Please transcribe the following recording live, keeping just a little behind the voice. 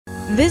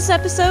This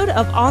episode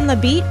of On the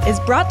Beat is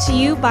brought to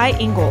you by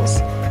Ingles.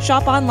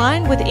 Shop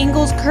online with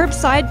Ingles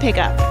Curbside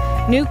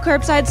Pickup. New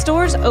curbside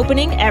stores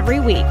opening every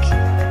week.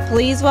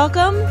 Please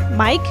welcome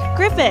Mike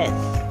Griffith.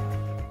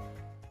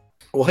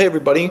 Well, hey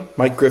everybody,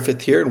 Mike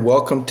Griffith here, and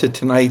welcome to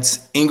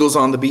tonight's Ingles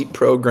on the Beat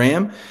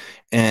program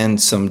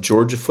and some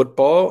Georgia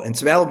football and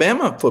some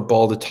Alabama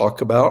football to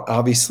talk about.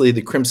 Obviously,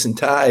 the Crimson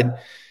Tide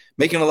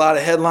making a lot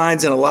of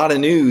headlines and a lot of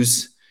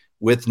news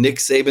with Nick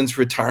Saban's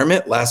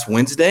retirement last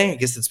Wednesday. I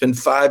guess it's been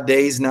 5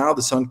 days now.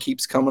 The sun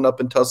keeps coming up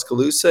in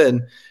Tuscaloosa,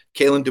 and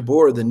Kalen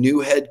DeBoer, the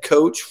new head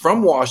coach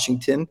from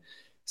Washington,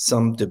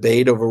 some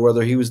debate over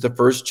whether he was the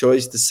first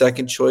choice, the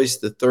second choice,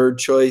 the third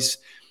choice.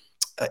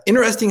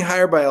 Interesting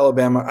hire by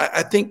Alabama.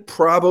 I think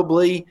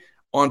probably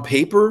on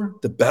paper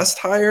the best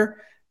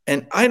hire,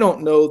 and I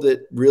don't know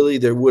that really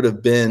there would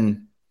have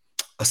been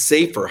a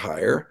safer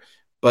hire,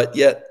 but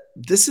yet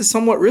this is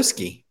somewhat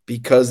risky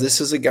because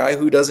this is a guy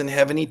who doesn't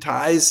have any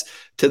ties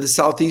to the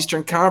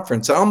Southeastern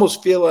Conference. I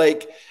almost feel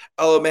like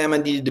Alabama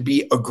needed to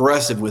be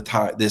aggressive with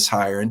this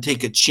hire and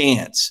take a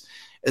chance,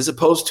 as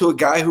opposed to a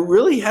guy who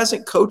really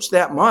hasn't coached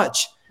that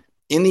much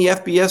in the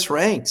FBS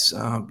ranks.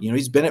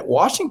 He's been at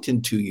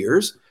Washington 2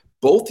 years,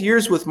 both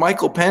years with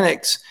Michael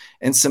Penix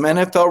and some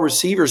NFL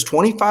receivers,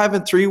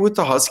 25-3 with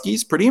the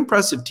Huskies, pretty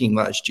impressive team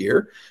last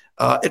year.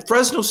 At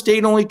Fresno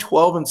State, only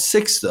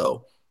 12-6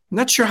 though. I'm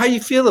not sure how you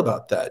feel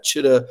about that.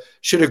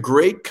 Should a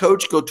great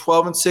coach go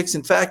 12-6?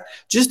 In fact,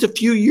 just a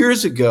few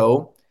years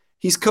ago,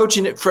 he's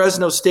coaching at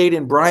Fresno State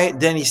in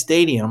Bryant-Denny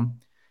Stadium,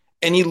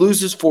 and he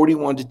loses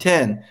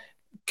 41-10.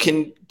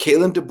 Can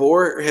Kalen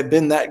DeBoer have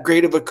been that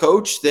great of a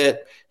coach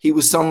that he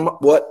was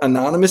somewhat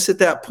anonymous at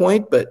that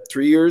point, but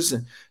 3 years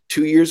and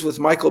 2 years with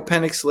Michael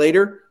Penix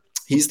later,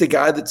 he's the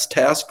guy that's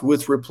tasked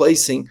with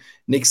replacing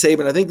Nick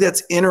Saban. I think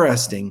that's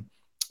interesting.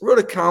 I wrote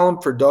a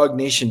column for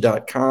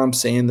DogNation.com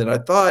saying that I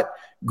thought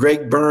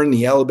Greg Byrne,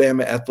 the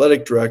Alabama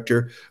athletic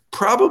director,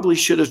 probably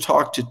should have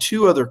talked to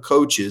two other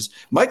coaches.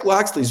 Mike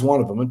Loxley's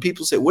one of them. And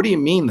people say, what do you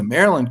mean, the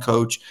Maryland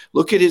coach?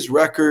 Look at his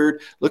record.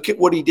 Look at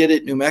what he did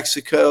at New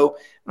Mexico.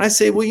 And I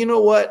say, well, you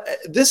know what?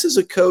 This is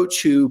a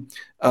coach who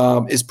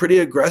is pretty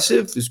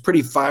aggressive, is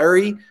pretty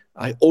fiery.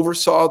 I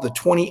oversaw the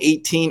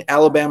 2018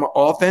 Alabama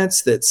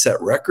offense that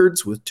set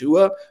records with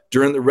Tua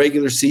during the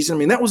regular season. I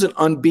mean, that was an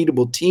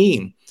unbeatable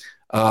team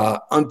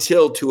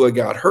until Tua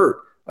got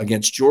hurt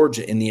against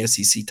Georgia in the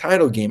SEC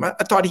title game. I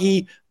thought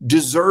he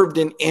deserved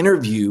an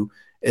interview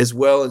as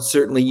well, and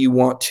certainly you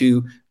want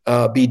to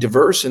be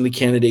diverse in the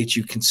candidates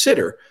you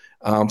consider.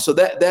 So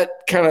that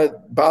kind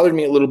of bothered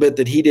me a little bit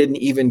that he didn't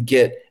even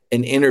get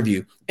an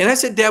interview. And I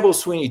said Dabo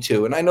Swinney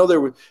too, and I know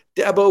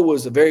Dabo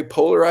was a very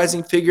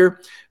polarizing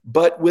figure,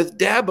 but with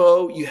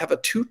Dabo, you have a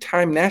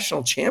two-time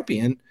national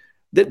champion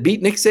that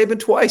beat Nick Saban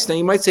twice. Now,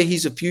 you might say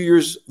he's a few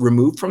years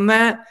removed from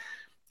that,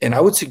 and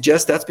I would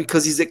suggest that's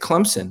because he's at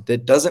Clemson,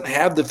 that doesn't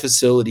have the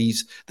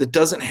facilities, that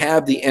doesn't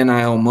have the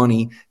NIL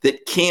money,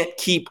 that can't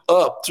keep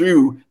up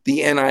through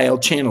the NIL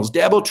channels.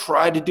 Dabo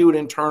tried to do it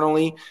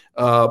internally,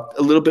 a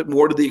little bit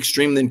more to the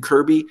extreme than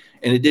Kirby,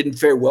 and it didn't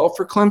fare well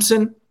for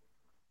Clemson.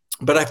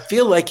 But I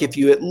feel like if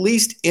you at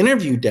least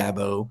interview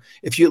Dabo,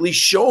 if you at least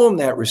show him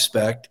that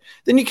respect,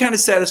 then you kind of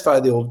satisfy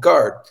the old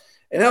guard.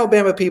 And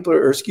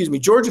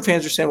Georgia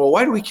fans are saying, well,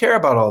 why do we care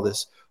about all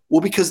this?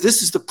 Well, because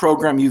this is the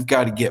program you've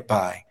got to get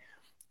by.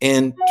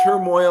 And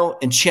turmoil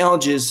and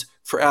challenges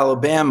for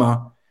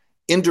Alabama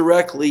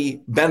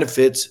indirectly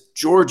benefits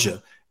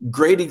Georgia.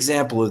 Great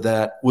example of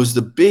that was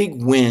the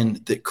big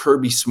win that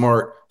Kirby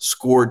Smart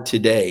scored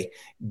today,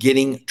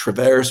 getting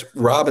Travaris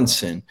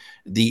Robinson,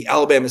 the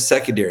Alabama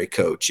secondary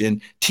coach.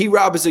 And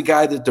T-Rob is a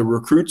guy that the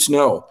recruits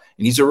know,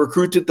 and he's a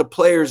recruit that the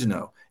players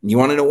know. And you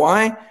want to know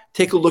why?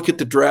 Take a look at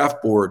the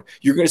draft board.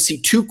 You're going to see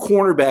two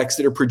cornerbacks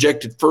that are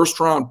projected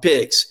first-round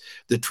picks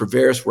that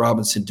Travaris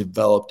Robinson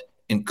developed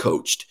and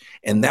coached.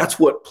 And that's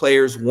what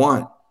players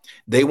want.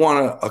 They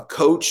want a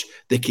coach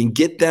that can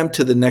get them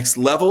to the next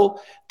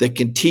level, that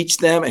can teach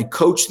them and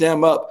coach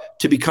them up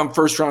to become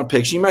first-round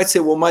picks. You might say,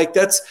 well, Mike,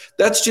 that's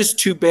just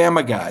two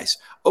Bama guys.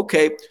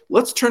 Okay,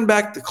 let's turn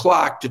back the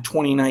clock to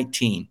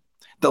 2019,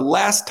 the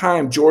last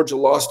time Georgia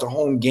lost a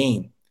home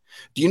game.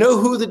 Do you know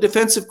who the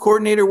defensive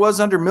coordinator was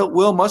under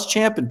Will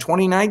Muschamp in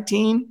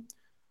 2019?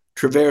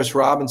 Travaris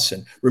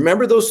Robinson.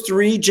 Remember those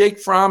three Jake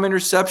Fromm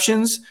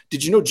interceptions?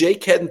 Did you know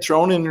Jake hadn't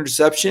thrown an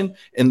interception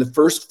in the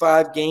first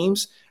 5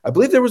 games? I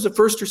believe there was a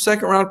first or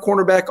second round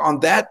cornerback on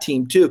that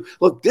team too.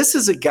 Look, this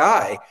is a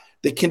guy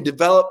that can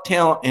develop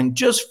talent, and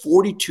just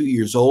 42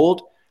 years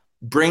old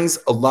brings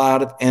a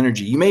lot of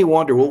energy. You may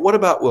wonder, well, what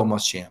about Will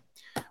Muschamp?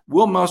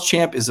 Will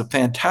Muschamp is a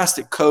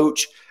fantastic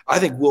coach. I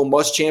think Will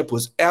Muschamp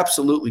was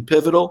absolutely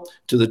pivotal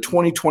to the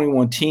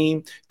 2021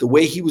 team, the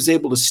way he was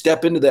able to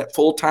step into that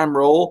full-time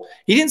role.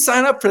 He didn't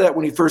sign up for that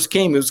when he first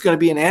came. He was going to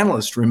be an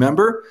analyst,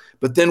 remember?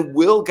 But then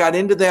Will got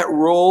into that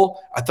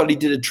role. I thought he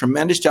did a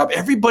tremendous job.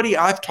 Everybody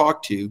I've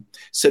talked to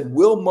said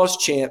Will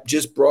Muschamp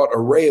just brought a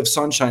ray of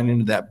sunshine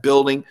into that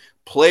building.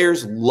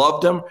 Players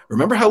loved him.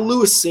 Remember how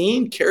Lewis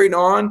Seen carried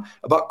on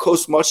about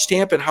Coach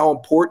Muschamp and how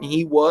important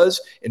he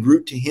was en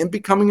route to him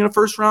becoming a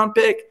first-round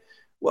pick?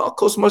 Well,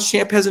 Coach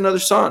Muschamp has another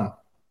son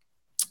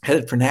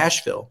headed for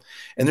Nashville.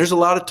 And there's a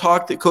lot of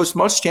talk that Coach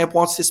Muschamp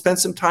wants to spend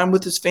some time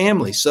with his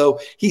family. So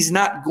he's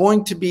not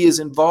going to be as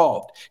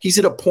involved. He's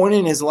at a point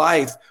in his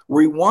life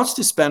where he wants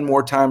to spend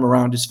more time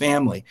around his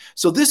family.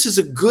 So this is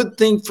a good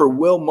thing for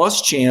Will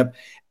Muschamp.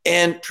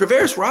 And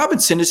Travaris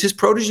Robinson is his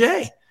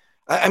protege.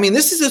 I mean,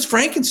 this is his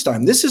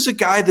Frankenstein. This is a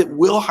guy that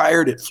Will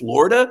hired at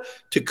Florida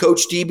to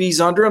coach DBs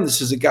under him.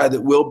 This is a guy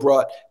that Will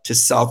brought to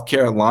South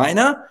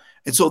Carolina.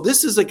 And so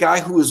this is a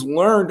guy who has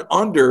learned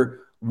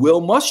under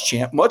Will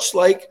Muschamp, much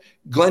like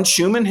Glenn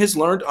Schumann has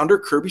learned under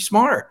Kirby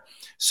Smart.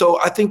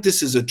 So I think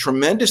this is a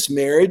tremendous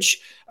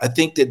marriage. I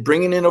think that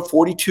bringing in a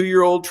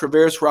 42-year-old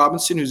Travaris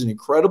Robinson, who's an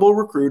incredible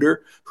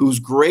recruiter, who's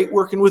great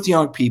working with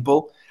young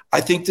people, I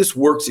think this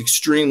works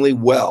extremely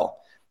well.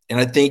 And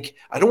I think,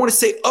 I don't want to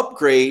say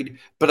upgrade,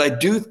 but I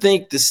do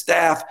think the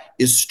staff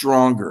is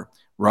stronger,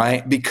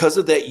 right? Because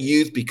of that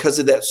youth, because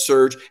of that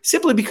surge,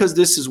 simply because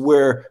this is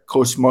where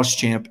Coach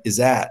Muschamp is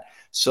at.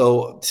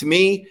 So to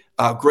me,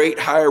 great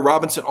hire.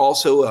 Robinson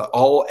also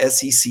all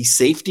SEC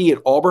safety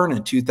at Auburn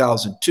in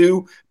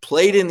 2002,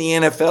 played in the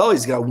NFL.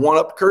 He's got one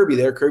up Kirby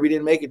there. Kirby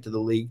didn't make it to the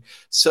league.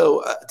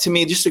 So to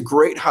me, just a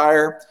great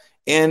hire.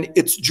 And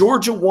it's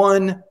Georgia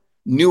 1,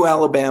 New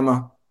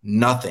Alabama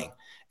nothing.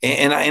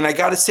 And I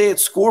got to say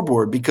it's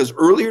scoreboard, because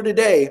earlier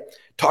today,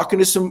 talking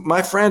to some of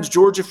my friends,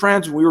 Georgia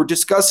friends, we were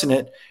discussing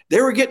it.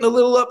 They were getting a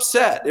little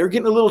upset. They were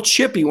getting a little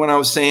chippy when I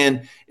was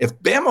saying, if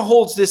Bama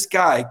holds this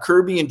guy,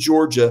 Kirby and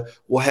Georgia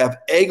will have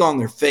egg on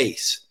their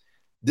face.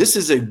 This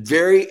is a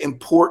very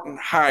important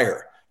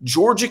hire.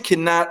 Georgia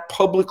cannot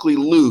publicly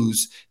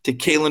lose to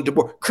Kalen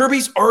DeBoer.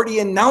 Kirby's already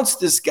announced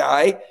this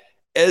guy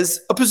as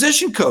a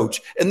position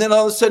coach. And then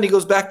all of a sudden he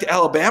goes back to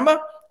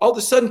Alabama. All of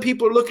a sudden,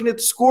 people are looking at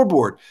the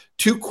scoreboard.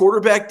 2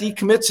 quarterback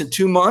decommits in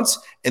 2 months,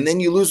 and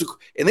then you lose.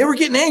 And they were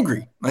getting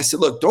angry. And I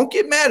said, look, don't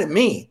get mad at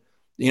me.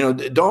 You know,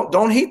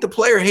 don't hate the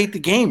player, hate the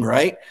game,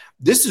 right?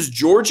 This is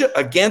Georgia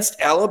against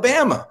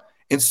Alabama.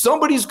 And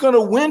somebody's going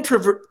to win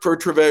for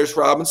Travaris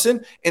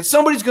Robinson, and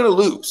somebody's going to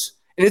lose.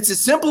 And it's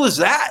as simple as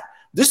that.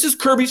 This is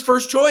Kirby's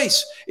first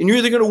choice, and you're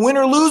either going to win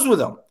or lose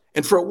with him.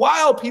 And for a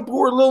while, people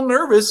were a little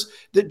nervous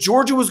that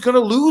Georgia was going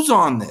to lose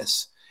on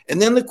this.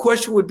 And then the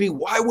question would be,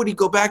 why would he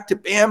go back to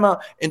Bama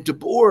and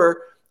DeBoer,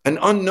 an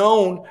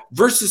unknown,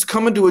 versus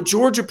coming to a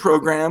Georgia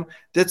program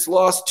that's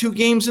lost 2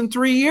 games in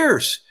 3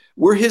 years,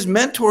 where his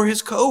mentor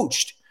has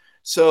coached?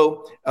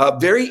 So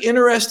very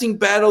interesting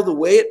battle, the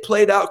way it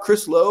played out.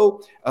 Chris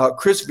Lowe,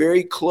 Chris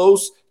very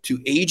close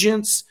to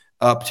agents,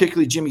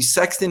 particularly Jimmy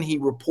Sexton. He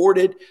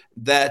reported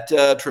that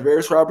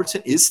Travaris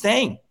Robertson is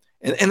staying.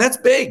 And that's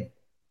big.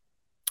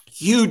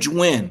 Huge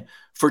win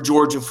for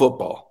Georgia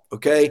football.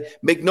 Okay,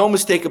 make no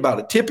mistake about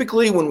it.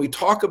 Typically, when we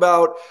talk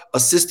about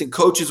assistant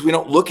coaches, we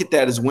don't look at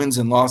that as wins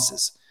and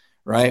losses,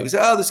 right? We say,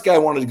 oh, this guy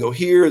wanted to go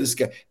here. This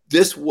guy.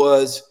 This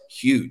was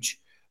huge.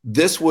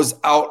 This was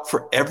out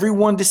for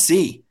everyone to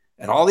see.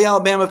 And all the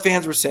Alabama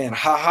fans were saying,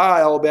 ha ha,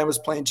 Alabama's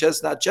playing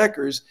chess, not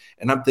checkers.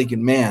 And I'm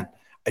thinking, man,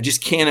 I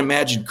just can't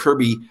imagine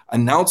Kirby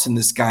announcing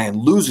this guy and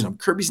losing him.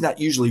 Kirby's not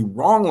usually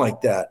wrong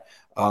like that.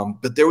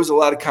 But there was a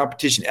lot of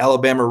competition.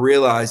 Alabama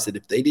realized that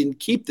if they didn't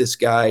keep this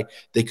guy,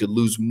 they could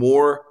lose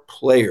more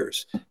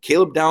players.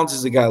 Caleb Downs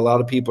is a guy a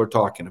lot of people are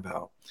talking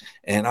about.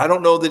 And I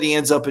don't know that he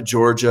ends up at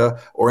Georgia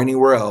or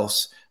anywhere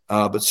else,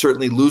 but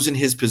certainly losing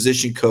his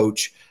position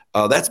coach,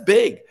 that's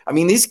big. I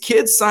mean, these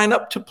kids sign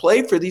up to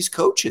play for these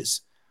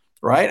coaches,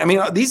 right? I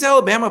mean, these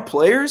Alabama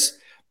players,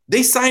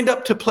 they signed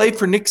up to play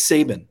for Nick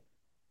Saban.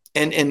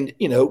 And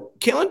you know,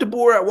 Kalen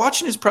DeBoer,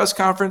 watching his press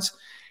conference,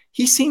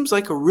 he seems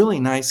like a really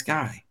nice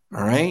guy.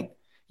 All right.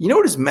 You know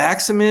what his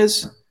maxim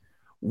is?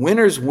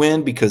 Winners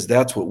win because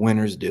that's what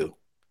winners do.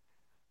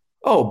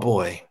 Oh,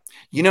 boy.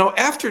 You know,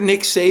 after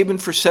Nick Saban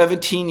for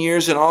 17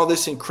 years and all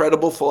this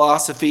incredible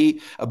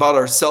philosophy about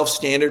our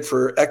self-standard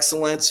for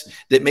excellence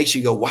that makes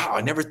you go, wow,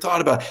 I never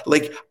thought about it.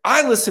 Like,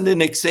 I listen to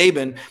Nick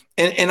Saban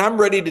and I'm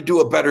ready to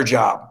do a better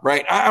job,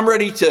 right? I'm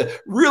ready to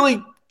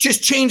really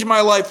just change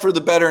my life for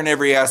the better in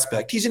every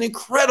aspect. He's an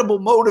incredible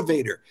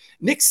motivator.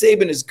 Nick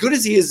Saban, as good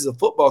as he is as a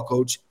football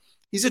coach,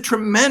 he's a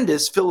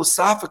tremendous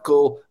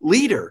philosophical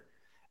leader.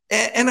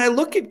 And I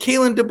look at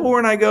Kalen DeBoer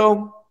and I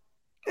go,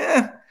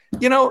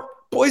 you know,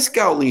 Boy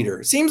Scout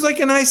leader. Seems like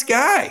a nice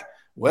guy.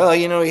 Well,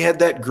 you know, he had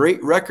that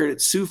great record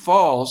at Sioux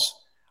Falls.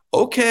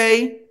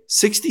 Okay,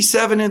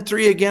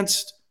 67-3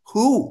 against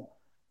who?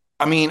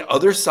 I mean,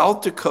 other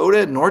South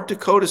Dakota and North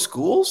Dakota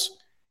schools?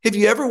 Have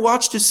you ever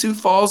watched a Sioux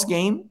Falls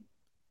game?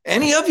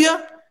 Any of you?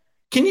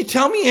 Can you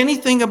tell me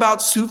anything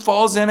about Sioux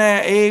Falls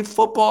NAIA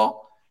football?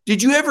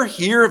 Did you ever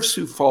hear of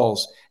Sioux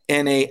Falls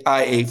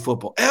NAIA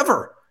football?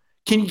 Ever?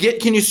 Can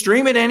you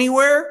stream it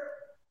anywhere?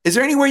 Is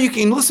there anywhere you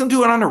can listen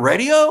to it on the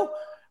radio?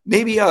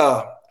 Maybe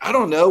I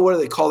don't know, what do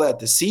they call that?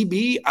 The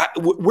CB?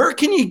 Where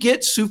can you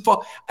get Sioux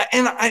Falls?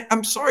 And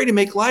I'm sorry to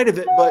make light of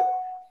it, but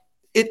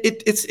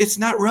it's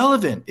not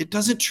relevant. It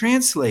doesn't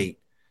translate.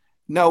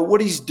 Now,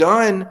 what he's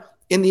done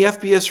in the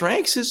FBS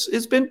ranks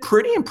has been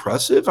pretty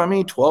impressive. I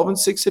mean,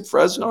 12-6 at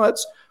Fresno,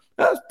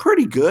 that's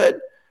pretty good.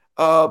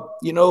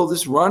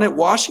 this run at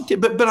Washington.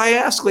 But I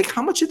ask, like,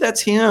 how much of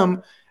that's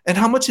him and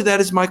how much of that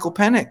is Michael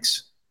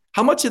Penix?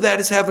 How much of that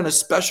is having a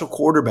special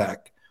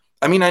quarterback?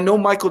 I mean, I know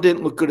Michael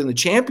didn't look good in the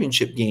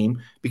championship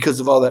game because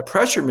of all that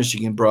pressure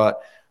Michigan brought,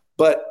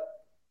 but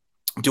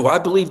do I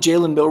believe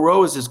Jalen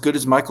Milroe is as good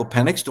as Michael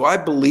Penix? Do I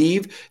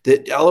believe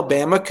that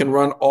Alabama can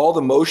run all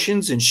the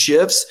motions and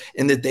shifts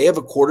and that they have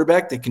a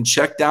quarterback that can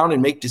check down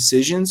and make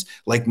decisions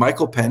like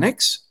Michael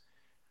Penix?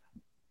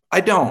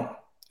 I don't.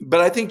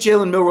 But I think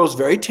Jalen Milroe is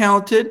very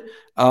talented.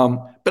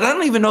 But I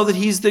don't even know that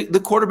he's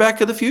the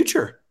quarterback of the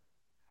future.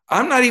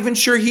 I'm not even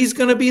sure he's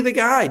going to be the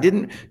guy.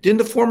 Didn't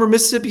the former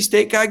Mississippi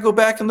State guy go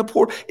back in the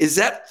portal? Is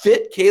that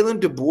fit Kalen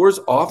DeBoer's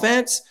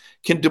offense?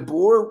 Can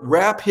DeBoer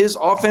wrap his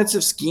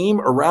offensive scheme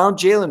around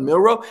Jalen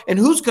Milroe? And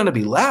who's going to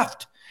be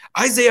left?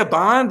 Isaiah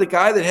Bond, the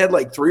guy that had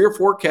like 3 or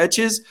 4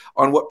 catches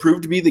on what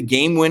proved to be the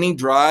game-winning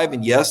drive,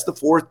 and yes, the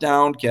 4th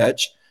down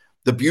catch.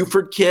 The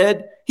Buford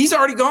kid, he's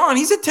already gone.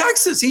 He's at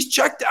Texas. He's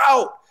checked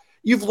out.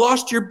 You've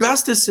lost your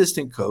best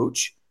assistant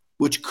coach,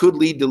 which could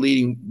lead to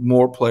leading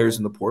more players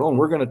in the portal. And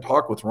we're going to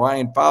talk with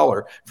Ryan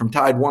Fowler from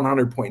Tide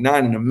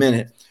 100.9 in a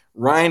minute.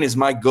 Ryan is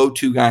my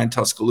go-to guy in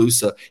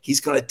Tuscaloosa. He's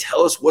going to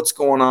tell us what's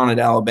going on at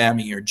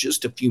Alabama here in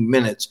just a few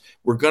minutes.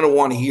 We're going to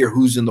want to hear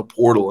who's in the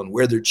portal and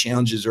where their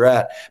challenges are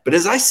at. But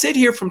as I sit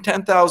here from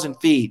 10,000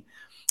 feet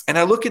and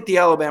I look at the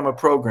Alabama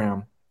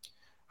program,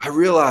 I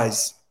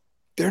realize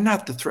they're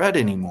not the threat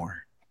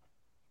anymore.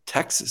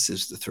 Texas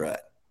is the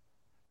threat.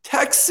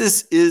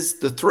 Texas is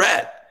the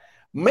threat.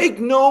 Make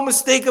no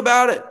mistake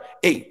about it.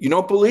 Hey, you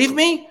don't believe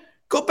me?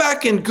 Go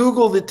back and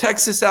Google the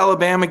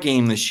Texas-Alabama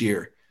game this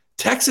year.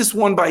 Texas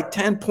won by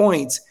 10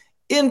 points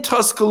in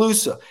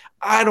Tuscaloosa.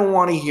 I don't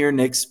want to hear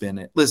Nick spin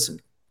it.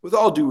 Listen, with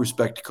all due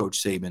respect to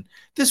Coach Saban,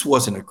 this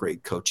wasn't a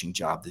great coaching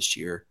job this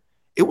year.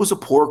 It was a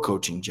poor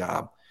coaching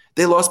job.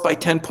 They lost by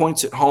 10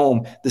 points at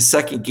home the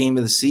second game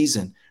of the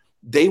season.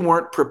 They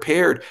weren't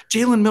prepared.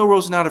 Jalen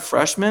Milroe's not a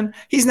freshman.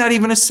 He's not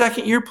even a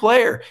second-year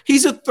player.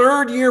 He's a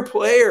third-year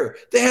player.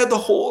 They had the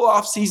whole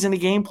offseason to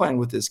game plan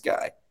with this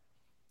guy.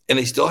 And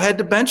they still had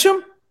to bench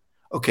him?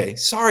 Okay,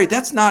 sorry,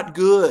 that's not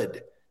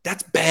good.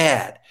 That's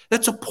bad.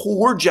 That's a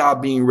poor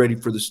job being ready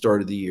for the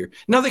start of the year.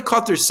 Now they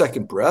caught their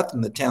second breath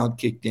and the talent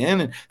kicked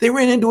in, and they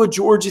ran into a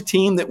Georgia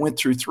team that went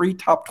through 3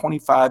 top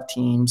 25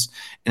 teams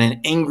and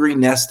an angry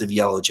nest of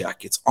Yellow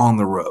Jackets on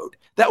the road.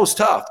 That was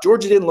tough.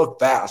 Georgia didn't look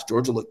fast.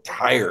 Georgia looked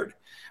tired.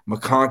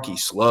 McConkey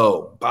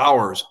slow.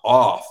 Bowers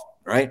off,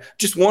 right?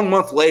 Just 1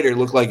 month later, it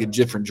looked like a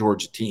different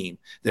Georgia team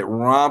that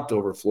romped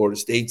over Florida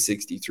State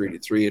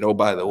 63-3. And oh,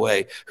 by the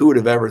way, who would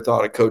have ever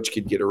thought a coach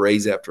could get a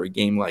raise after a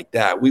game like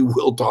that? We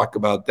will talk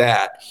about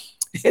that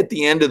at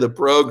the end of the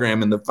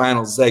program in the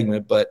final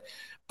segment. But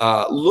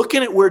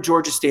looking at where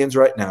Georgia stands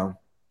right now,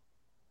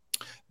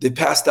 they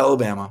passed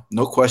Alabama,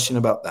 no question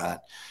about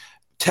that.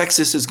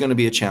 Texas is going to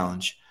be a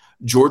challenge.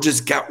 Georgia's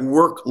got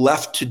work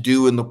left to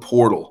do in the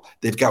portal.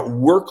 They've got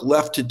work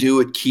left to do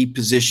at key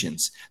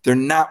positions. They're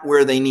not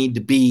where they need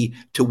to be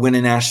to win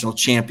a national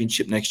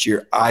championship next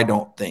year, I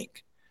don't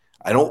think.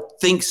 I don't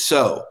think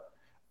so.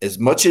 As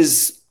much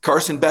as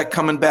Carson Beck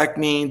coming back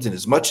means and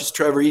as much as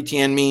Trevor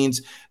Etienne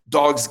means,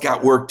 Dogs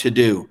got work to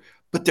do.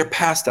 But they're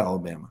past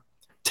Alabama.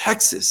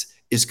 Texas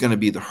is going to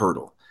be the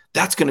hurdle.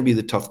 That's going to be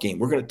the tough game.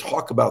 We're going to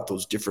talk about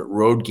those different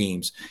road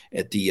games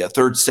at the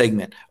third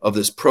segment of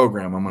this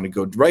program. I'm going to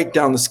go right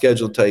down the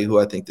schedule, tell you who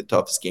I think the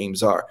toughest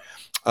games are.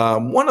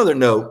 One other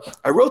note,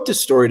 I wrote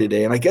this story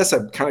today, and I guess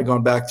I've kind of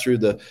gone back through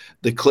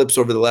the clips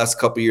over the last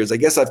couple of years. I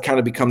guess I've kind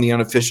of become the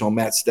unofficial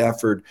Matt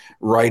Stafford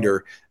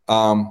writer.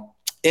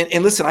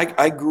 And listen,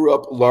 I grew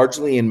up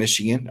largely in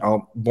Michigan,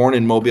 born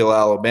in Mobile,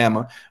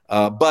 Alabama,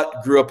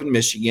 but grew up in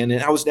Michigan,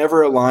 and I was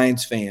never a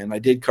Lions fan. I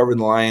did cover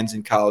the Lions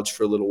in college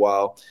for a little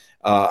while.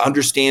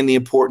 Understand the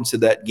importance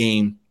of that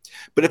game.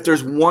 But if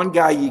there's one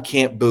guy you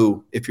can't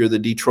boo if you're the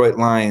Detroit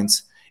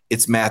Lions,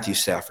 it's Matthew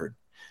Stafford.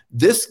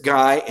 This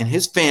guy and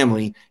his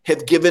family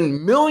have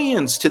given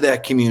millions to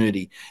that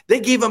community. They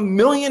gave $1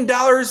 million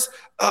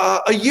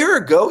a year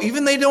ago,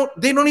 even they don't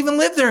even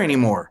live there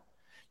anymore.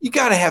 You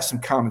got to have some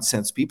common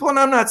sense, people. And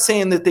I'm not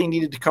saying that they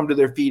needed to come to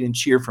their feet and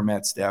cheer for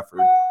Matt Stafford,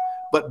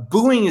 but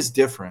booing is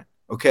different,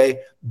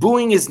 okay?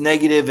 Booing is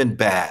negative and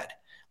bad.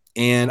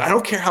 And I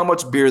don't care how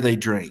much beer they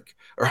drink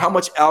or how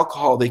much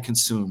alcohol they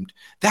consumed.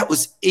 That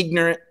was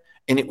ignorant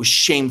and it was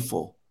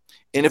shameful.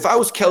 And if I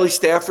was Kelly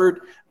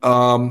Stafford,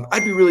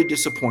 I'd be really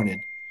disappointed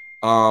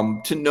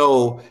to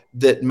know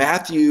that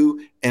Matthew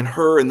and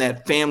her and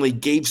that family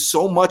gave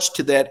so much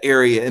to that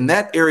area, and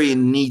that area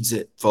needs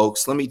it,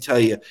 folks. Let me tell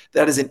you,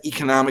 that is an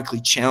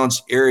economically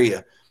challenged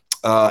area.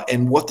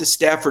 And what the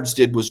Staffords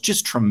did was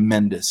just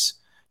tremendous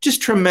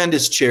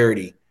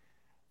charity.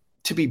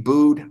 To be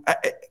booed,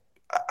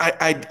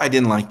 I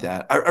didn't like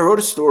that. I wrote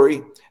a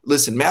story.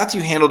 Listen,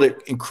 Matthew handled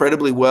it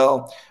incredibly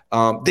well.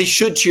 They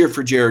should cheer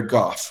for Jared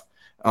Goff.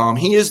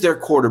 He is their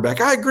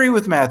quarterback. I agree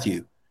with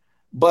Matthew.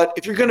 But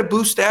if you're going to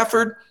boo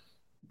Stafford,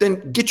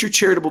 then get your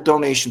charitable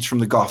donations from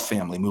the Goff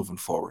family moving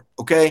forward,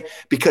 okay?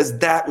 Because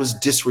that was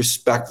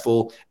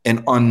disrespectful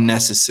and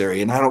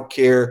unnecessary. And I don't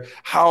care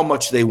how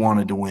much they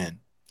wanted to win.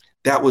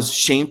 That was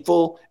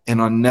shameful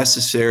and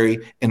unnecessary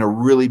and a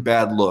really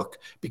bad look,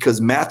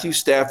 because Matthew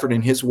Stafford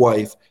and his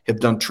wife have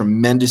done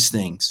tremendous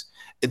things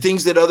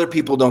that other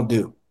people don't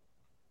do.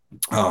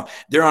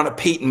 They're on a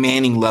Peyton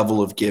Manning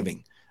level of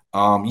giving.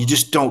 You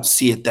just don't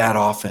see it that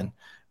often.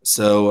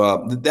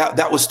 So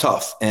that was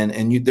tough.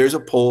 And there's a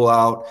poll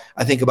out.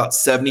 I think about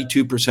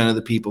 72% of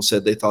the people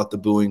said they thought the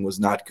booing was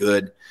not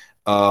good.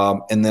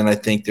 And then I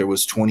think there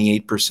was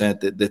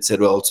 28% that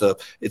said, well,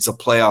 it's a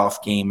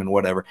playoff game and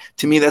whatever.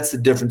 To me, that's the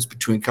difference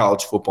between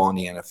college football and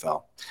the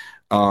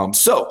NFL.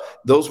 So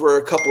those were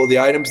a couple of the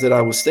items that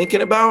I was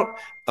thinking about.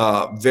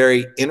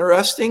 Very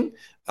interesting.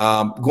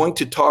 Going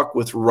to talk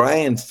with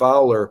Ryan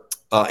Fowler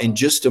in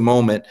just a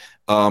moment.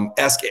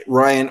 Ask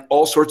Ryan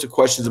all sorts of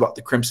questions about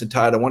the Crimson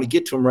Tide. I want to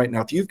get to him right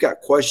now. If you've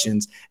got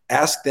questions,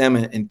 ask them,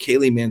 and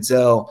Kaylee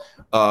Manziel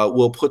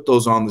will put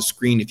those on the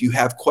screen. If you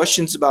have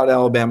questions about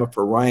Alabama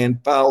for Ryan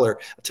Fowler,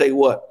 I'll tell you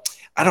what,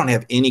 I don't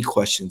have any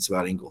questions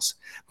about Ingles,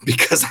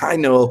 because I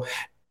know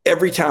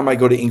every time I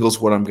go to Ingles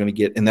what I'm going to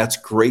get, and that's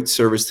great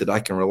service that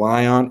I can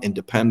rely on and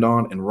depend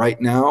on. And right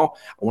now,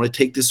 I want to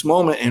take this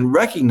moment and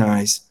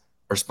recognize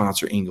our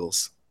sponsor,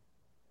 Ingles.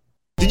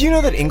 Did you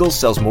know that Ingles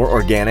sells more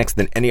organics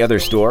than any other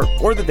store?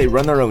 Or that they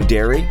run their own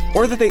dairy?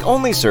 Or that they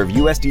only serve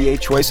USDA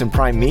choice and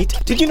prime meat?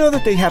 Did you know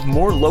that they have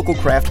more local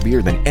craft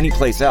beer than any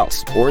place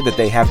else? Or that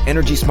they have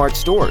Energy Smart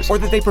stores? Or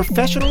that they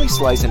professionally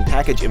slice and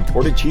package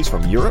imported cheese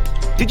from Europe?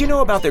 Did you know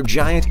about their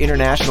giant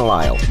international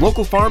aisle,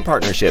 local farm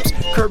partnerships,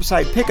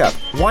 curbside pickup,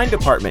 wine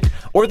department?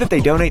 Or that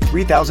they donate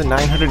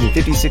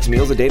 3,956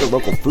 meals a day to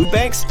local food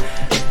banks?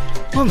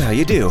 Well, now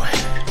you do.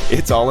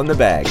 It's all in the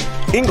bag.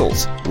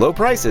 Ingles, low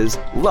prices,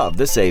 love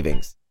the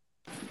savings.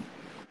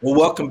 Well,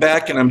 welcome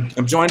back, and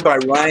I'm joined by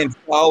Ryan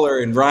Fowler.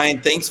 And Ryan,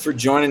 thanks for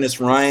joining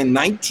us, Ryan.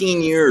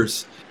 19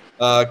 years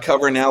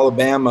covering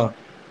Alabama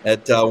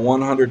at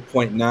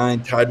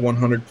 100.9, Tide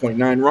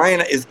 100.9.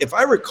 Ryan, if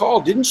I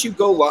recall, didn't you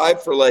go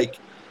live for like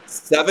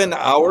 7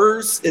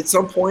 hours at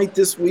some point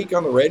this week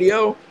on the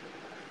radio?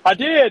 I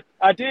did.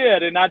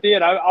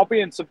 I'll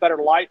be in some better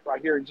light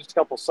right here in just a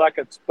couple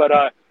seconds.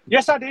 But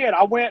yes, I did.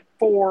 I went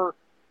for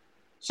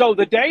 – so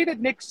the day that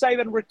Nick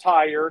Saban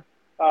retired,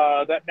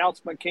 that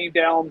announcement came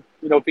down,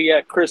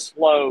 via Chris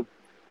Lowe.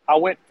 I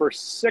went for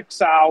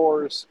 6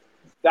 hours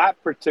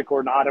that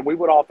particular night, and we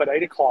went off at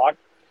 8 o'clock.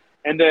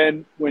 And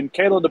then when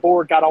Kalen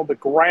DeBoer got on the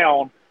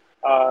ground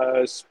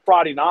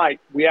Friday night,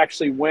 we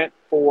actually went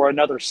for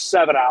another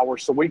 7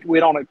 hours. So we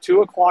went on at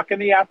 2 o'clock in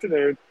the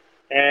afternoon,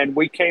 and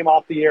we came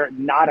off the air at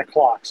 9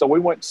 o'clock. So we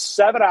went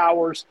 7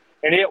 hours,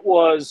 and it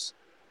was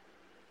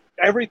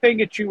everything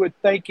that you would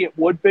think it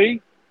would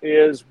be.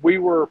 We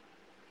were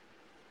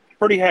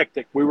pretty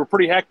hectic. We were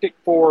pretty hectic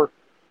for,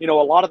 a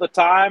lot of the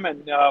time.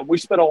 And we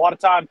spent a lot of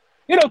time,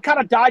 kind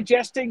of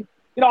digesting.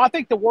 I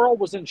think the world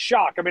was in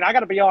shock. I mean, I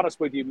got to be honest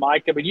with you,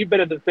 Mike. I mean, you've been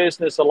in the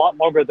business a lot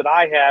longer than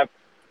I have.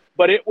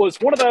 But it was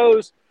one of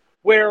those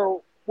where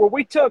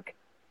we took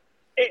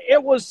 –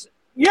 it was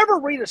 – you ever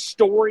read a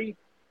story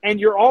and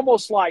you're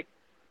almost like,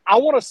 I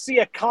want to see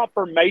a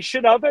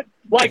confirmation of it?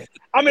 Like,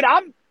 I mean,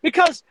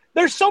 because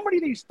there's so many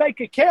of these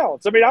fake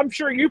accounts. I mean, I'm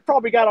sure you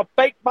probably got a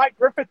fake Mike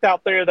Griffith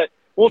out there that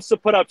wants to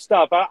put up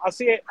stuff. I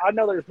see it. I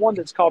know there's one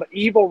that's called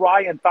Evil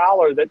Ryan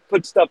Fowler that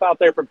puts stuff out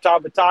there from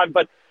time to time.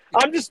 But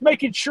I'm just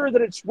making sure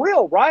that it's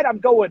real, right? I'm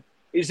going,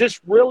 is this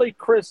really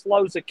Chris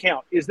Lowe's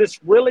account? Is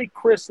this really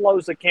Chris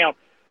Lowe's account?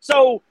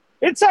 So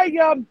it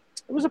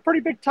was a pretty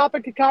big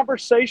topic of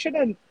conversation.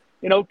 And,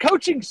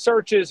 coaching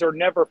searches are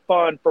never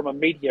fun from a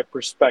media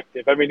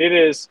perspective. I mean, it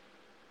is,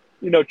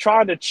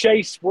 trying to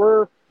chase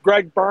where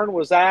Greg Byrne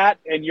was at,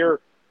 and you're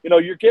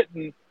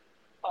getting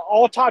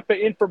all type of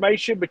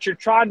information, but you're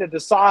trying to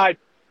decide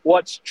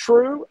what's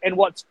true and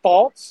what's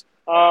false.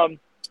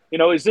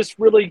 Is this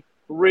really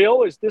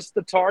real? Is this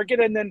the target?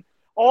 And then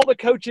all the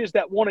coaches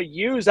that want to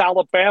use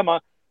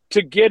Alabama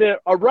to get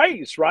a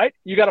raise, right?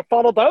 You got to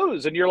follow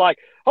those. And you're like,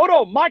 hold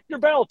on, Mike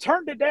Norvell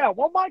turned it down.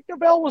 Well, Mike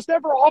Norvell was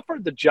never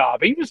offered the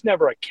job. He was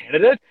never a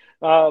candidate.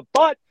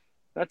 But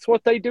that's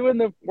what they do in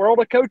the world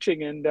of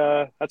coaching, and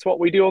that's what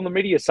we do on the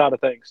media side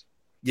of things.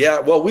 Yeah,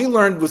 well, we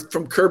learned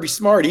from Kirby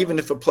Smart, even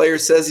if a player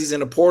says he's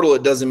in a portal,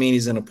 it doesn't mean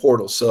he's in a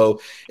portal. So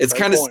it's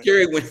kind of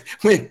scary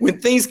when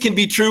things can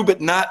be true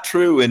but not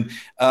true, and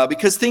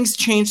because things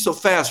change so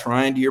fast,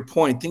 Ryan, to your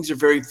point, things are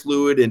very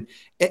fluid.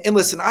 And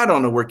listen, I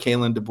don't know where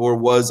Kalen DeBoer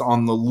was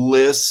on the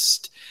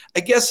list. I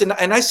guess, and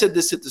I said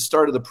this at the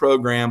start of the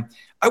program,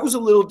 I was a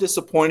little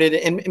disappointed,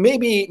 and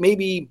maybe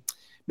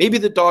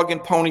the dog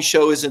and pony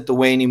show isn't the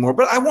way anymore,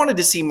 but I wanted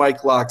to see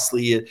Mike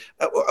Locksley.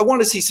 I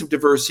wanted to see some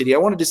diversity. I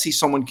wanted to see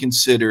someone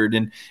considered,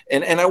 and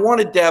I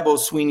wanted Dabo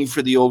Sweeney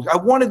for the old. I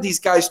wanted these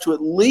guys to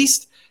at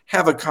least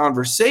have a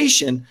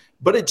conversation,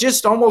 but it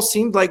just almost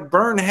seemed like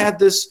Byrne had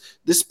this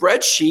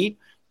spreadsheet.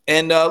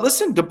 And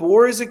listen,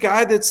 DeBoer is a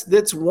guy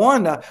that's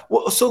won.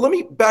 So let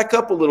me back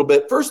up a little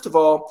bit. First of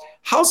all,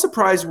 how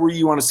surprised were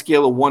you on a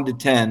scale of 1 to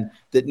 10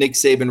 that Nick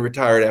Saban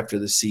retired after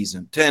the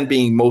season? 10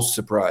 being most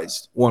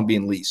surprised, 1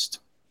 being least.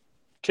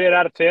 10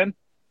 out of 10.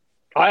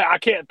 I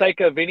can't think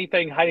of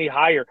anything any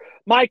higher.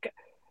 Mike,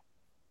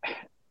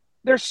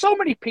 there's so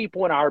many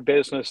people in our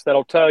business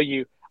that'll tell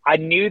you, I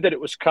knew that it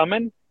was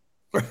coming.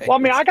 Right. Well,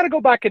 I mean, I got to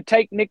go back and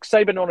take Nick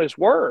Saban on his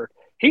word.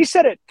 He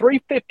said at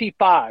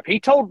 3:55, he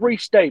told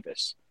Reese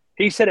Davis,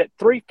 he said at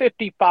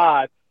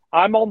 3:55,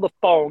 I'm on the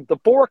phone, the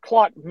 4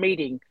 o'clock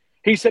meeting.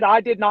 He said,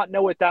 I did not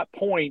know at that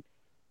point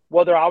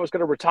whether I was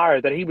going to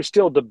retire, that he was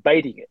still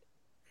debating it.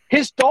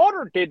 His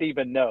daughter didn't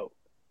even know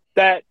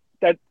that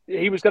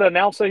he was going to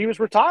announce that he was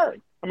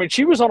retiring. I mean,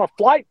 she was on a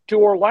flight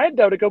to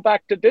Orlando to go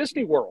back to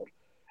Disney World.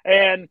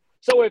 And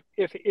so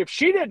if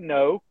she didn't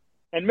know,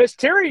 and Miss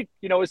Terry,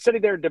 is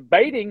sitting there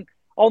debating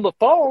on the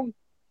phone,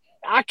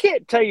 I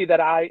can't tell you that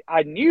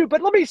I knew.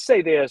 But let me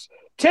say this,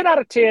 10 out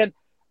of 10.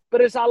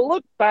 But as I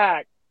look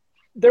back,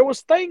 there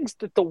was things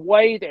that the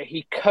way that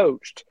he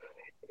coached,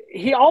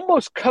 he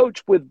almost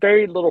coached with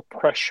very little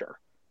pressure.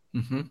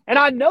 Mm-hmm. And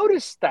I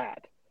noticed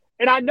that.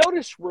 And I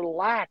noticed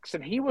relaxed,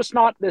 and he was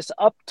not this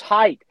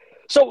uptight.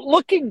 So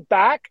looking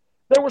back,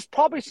 there was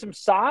probably some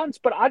signs,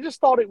 but I just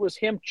thought it was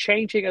him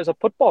changing as a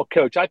football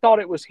coach. I thought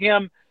it was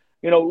him,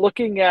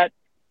 looking at,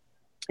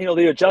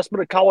 the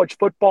adjustment of college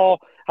football.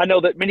 I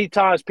know that many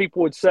times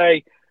people would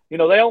say, they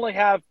only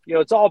have,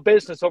 it's all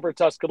business over at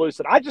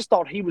Tuscaloosa. And I just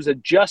thought he was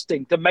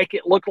adjusting to make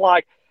it look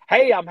like,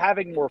 hey, I'm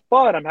having more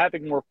fun.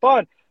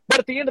 But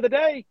at the end of the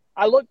day,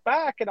 I look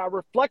back and I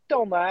reflect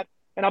on that,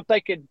 and I'm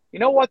thinking, you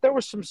know what? There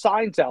were some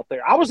signs out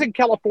there. I was in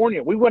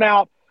California. We went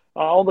out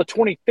on the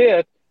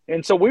 25th,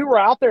 and so we were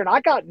out there, and I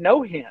got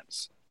no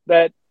hints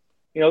that,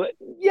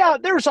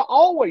 there's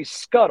always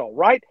scuttle,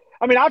 right?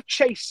 I mean, I've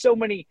chased so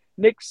many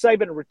Nick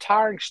Saban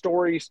retiring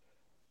stories.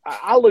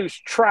 I lose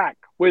track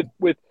with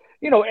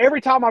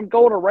every time I'm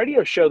going to a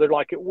radio show, they're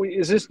like,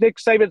 is this Nick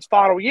Saban's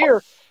final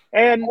year?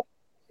 And,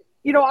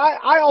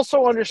 I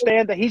also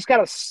understand that he's got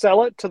to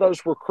sell it to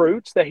those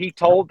recruits that he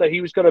told that he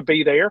was going to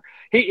be there.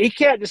 He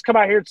can't just come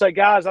out here and say,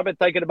 guys, I've been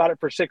thinking about it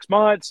for 6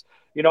 months.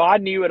 I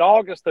knew in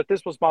August that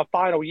this was my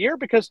final year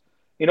because,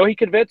 he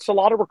convinced a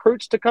lot of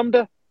recruits to come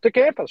to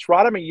campus,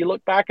 right? I mean, you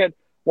look back at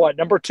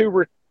number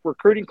 2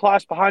 recruiting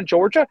class behind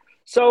Georgia.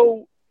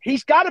 So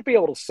he's got to be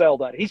able to sell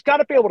that. He's got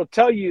to be able to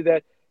tell you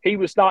that he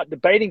was not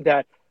debating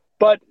that.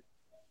 But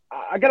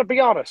I got to be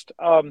honest.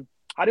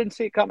 I didn't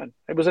see it coming.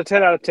 It was a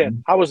 10 out of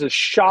 10. I was as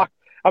shocked.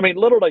 I mean,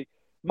 literally,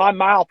 my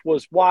mouth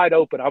was wide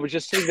open. I was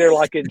just sitting there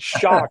like in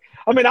shock.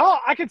 I mean,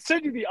 I could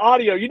send you the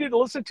audio. You need to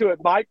listen to it,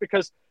 Mike,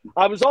 because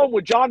I was on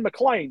with John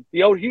McClain,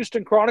 the old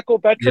Houston Chronicle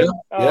veteran.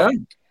 Yeah.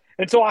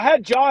 And so I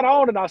had John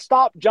on, and I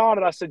stopped John,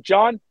 and I said,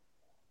 John,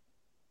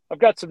 I've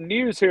got some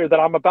news here that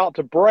I'm about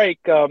to break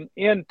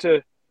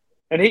into.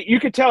 And you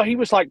could tell he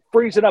was like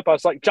freezing up. I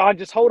was like, John,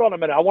 just hold on a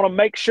minute. I want to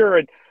make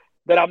sure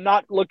that I'm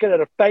not looking at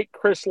a fake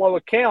Chris Lowe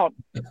account.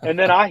 And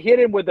then I hit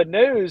him with the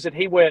news, and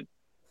he went,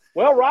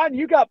 well, Ryan,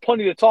 you got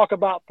plenty to talk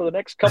about for the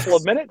next couple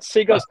of minutes.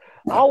 He goes,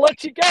 I'll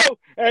let you go.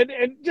 And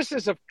just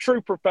as a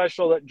true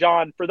professional that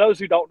John, for those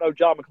who don't know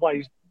John McClain,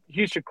 he's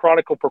Houston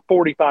Chronicle for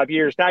 45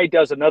 years. Now he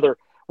does another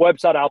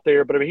website out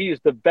there, but I mean, he is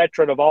the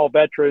veteran of all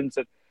veterans.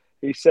 And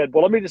he said,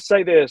 well, let me just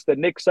say this, that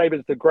Nick Saban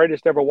is the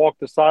greatest ever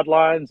walked the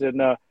sidelines.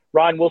 And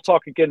Ryan, we'll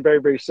talk again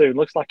very, very soon.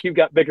 Looks like you've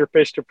got bigger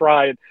fish to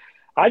fry. And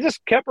I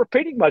just kept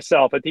repeating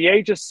myself at the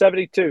age of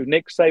 72,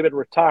 Nick Saban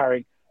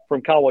retiring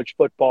from college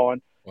football.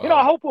 And, wow.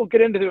 I hope we'll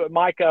get into it,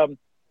 Mike. I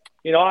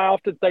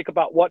often think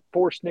about what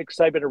forced Nick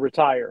Saban to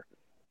retire.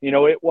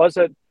 It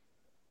wasn't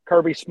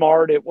Kirby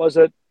Smart. It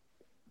wasn't,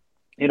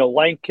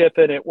 Lane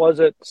Kiffin. It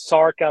wasn't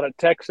Sark out of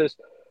Texas.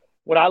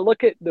 When I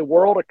look at the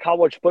world of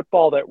college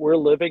football that we're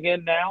living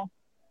in now,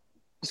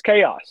 it's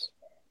chaos.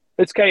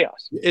 It's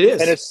chaos. It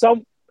is. And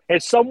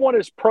it's someone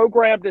as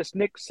programmed as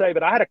Nick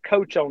Saban. I had a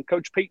coach on,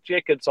 Coach Pete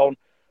Jenkins, on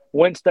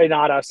Wednesday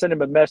night. I sent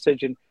him a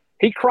message, and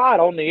he cried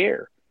on the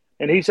air.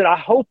 And he said, I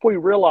hope we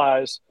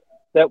realize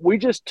that we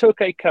just took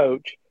a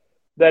coach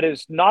that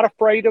is not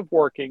afraid of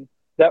working,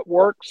 that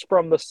works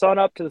from the sun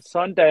up to the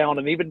sun down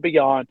and even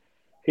beyond.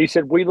 He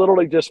said, we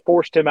literally just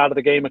forced him out of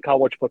the game of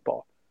college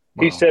football.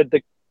 Wow. He said,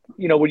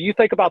 when you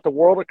think about the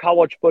world of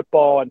college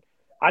football, and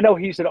I know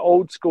he's an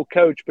old school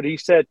coach, but he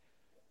said,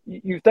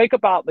 you think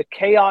about the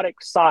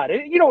chaotic side.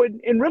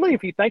 And really,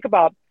 if you think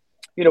about,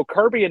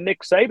 Kirby and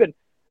Nick Saban,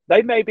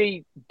 they may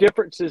be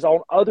differences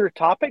on other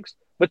topics,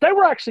 but they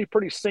were actually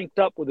pretty synced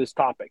up with this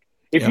topic.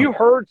 If you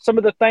heard some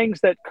of the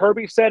things that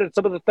Kirby said and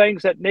some of the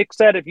things that Nick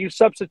said, if you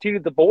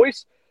substituted the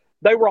voice,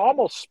 they were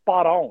almost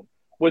spot on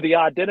with the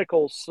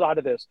identical side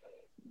of this.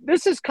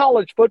 This is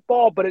college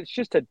football, but it's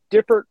just a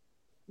different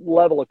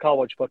level of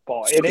college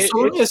football. And it's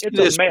a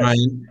mess.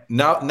 Ryan,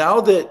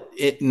 now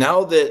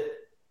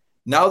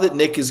that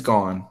Nick is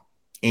gone,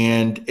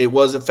 and it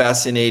was a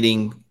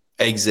fascinating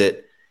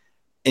exit,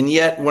 and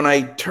yet when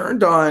I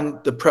turned on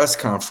the press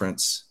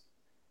conference,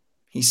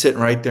 he's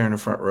sitting right there in the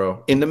front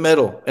row, in the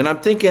middle. And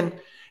I'm thinking,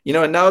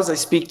 and now as I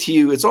speak to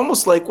you, it's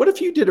almost like, what if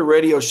you did a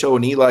radio show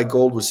and Eli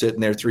Gold was sitting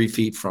there 3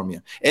 feet from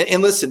you?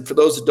 And listen, for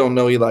those that don't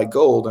know Eli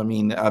Gold, I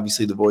mean,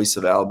 obviously the voice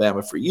of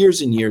Alabama for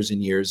years and years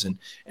and years. And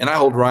I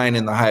hold Ryan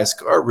in the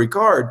highest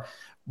regard.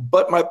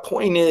 But my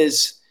point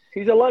is,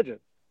 he's a legend.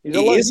 He's a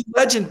He legend. is a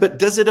legend, but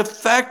does it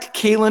affect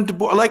Kalen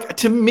DeBoer? Like,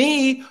 to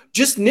me,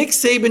 just Nick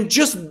Saban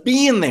just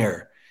being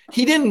there.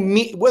 He didn't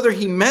meet, whether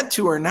he meant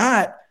to or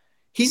not,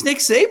 he's Nick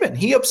Saban.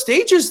 He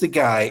upstages the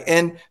guy.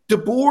 And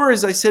DeBoer,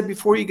 as I said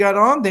before you got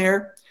on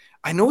there,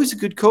 I know he's a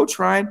good coach,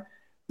 Ryan,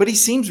 but he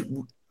seems –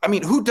 I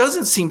mean, who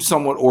doesn't seem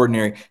somewhat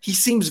ordinary? He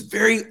seems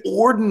very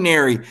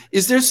ordinary.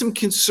 Is there some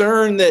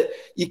concern that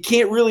you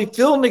can't really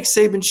fill Nick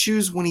Saban's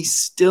shoes when he's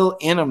still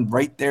in them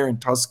right there in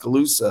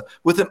Tuscaloosa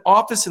with an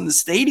office in the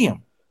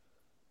stadium?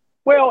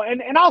 Well,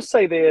 and I'll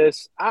say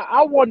this.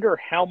 I wonder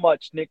how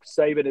much Nick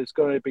Saban is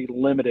going to be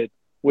limited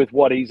with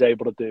what he's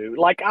able to do.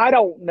 Like, I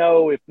don't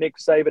know if Nick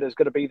Saban is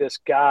going to be this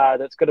guy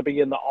that's going to be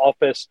in the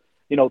office,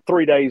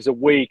 3 days a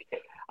week.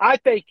 I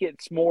think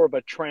it's more of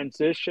a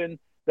transition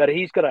that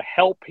he's going to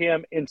help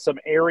him in some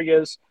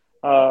areas.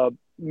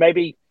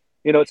 Maybe,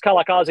 it's kind of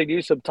like Ozzie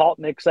Newsome taught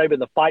Nick Saban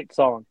the fight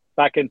song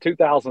back in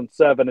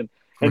 2007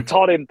 and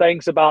taught him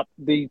things about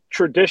the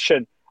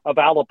tradition of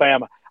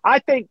Alabama. I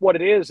think what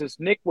it is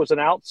Nick was an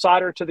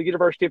outsider to the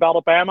University of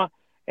Alabama,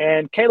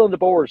 and Kalen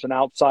DeBoer is an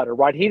outsider,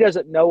 right? He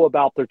doesn't know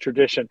about the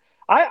tradition.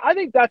 I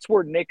think that's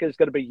where Nick is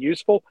going to be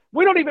useful.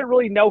 We don't even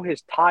really know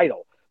his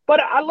title. But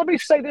let me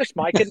say this,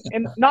 Mike,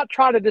 and not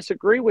try to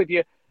disagree with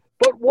you,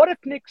 but what if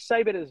Nick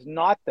Saban is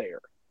not there?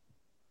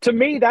 To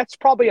me, that's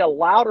probably a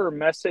louder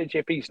message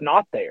if he's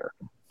not there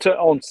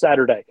on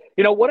Saturday.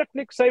 What if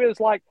Nick Saban is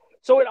like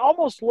 – so it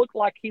almost looked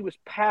like he was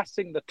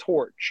passing the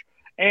torch.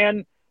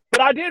 But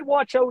I did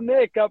watch old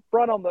Nick up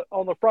front on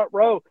the front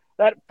row.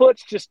 That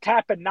foot's just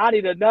tapping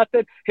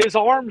 90-0. His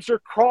arms are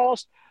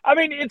crossed. I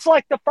mean, it's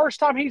like the first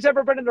time he's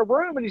ever been in a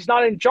room and he's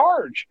not in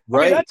charge.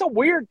 Right. I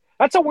mean,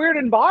 that's a weird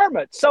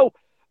environment. So,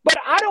 but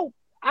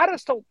I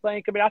just don't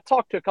think. I mean, I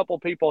talked to a couple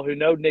of people who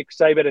know Nick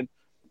Saban, and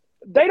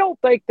they don't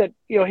think that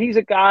he's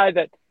a guy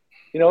that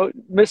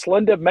Miss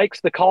Linda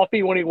makes the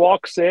coffee when he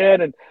walks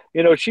in, and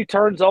she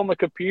turns on the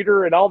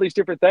computer and all these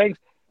different things.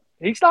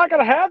 He's not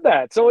going to have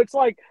that. So it's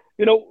like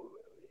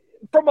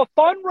from a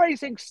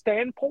fundraising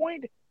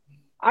standpoint,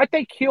 I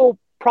think he'll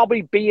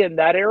probably be in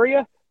that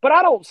area, but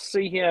I don't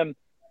see him.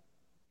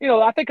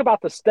 I think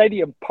about the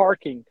stadium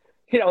parking.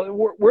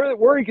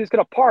 Where he's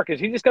going to park.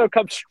 Is he just going to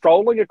come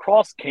strolling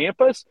across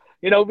campus?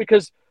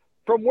 Because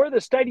from where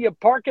the stadium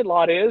parking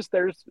lot is,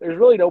 there's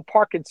really no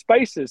parking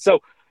spaces.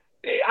 So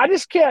I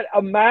just can't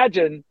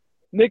imagine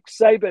Nick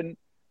Saban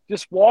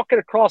just walking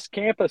across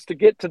campus to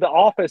get to the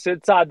office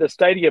inside the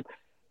stadium.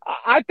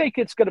 I think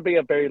it's going to be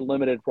a very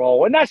limited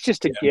role, and that's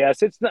just a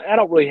guess. It's not, I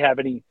don't really have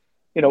any,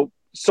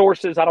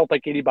 sources. I don't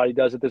think anybody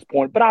does at this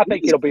point, but I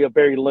think it'll be a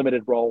very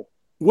limited role.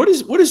 What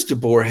does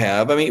DeBoer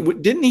have? I mean,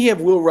 didn't he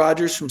have Will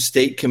Rogers from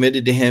State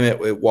committed to him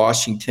at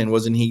Washington?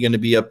 Wasn't he going to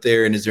be up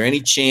there? And is there any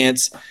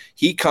chance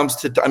he comes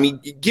to – I mean,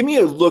 give me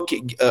a look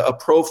at a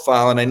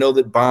profile, and I know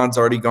that Bond's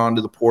already gone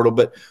to the portal,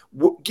 but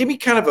give me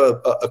kind of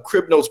a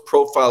crib notes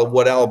profile of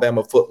what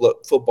Alabama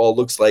football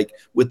looks like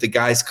with the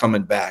guys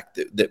coming back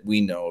that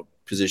we know,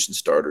 position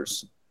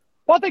starters.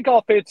 Well, I think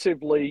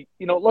offensively,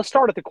 let's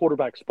start at the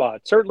quarterback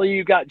spot. Certainly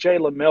you got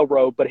Jalen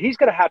Milroe, but he's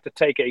going to have to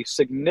take a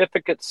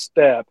significant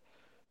step.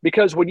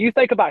 Because when you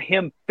think about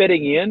him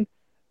fitting in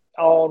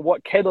on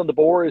what Kalen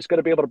DeBoer is going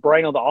to be able to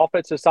bring on the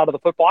offensive side of the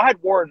football, I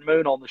had Warren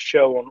Moon on the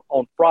show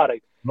on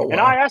Friday. Oh, wow.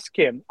 And I asked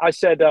him, I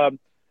said,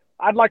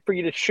 I'd like for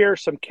you to share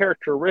some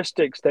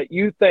characteristics that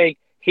you think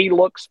he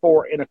looks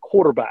for in a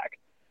quarterback.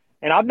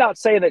 And I'm not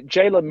saying that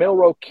Jalen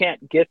Milroe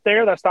can't get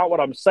there. That's not what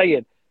I'm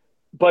saying.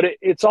 But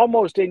it's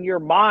almost in your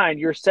mind,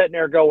 you're sitting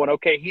there going,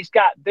 okay, he's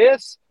got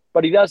this,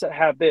 but he doesn't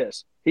have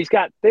this. He's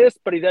got this,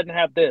 but he doesn't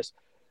have this.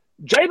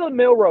 Jalen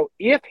Milroe,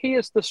 if he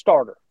is the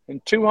starter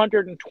in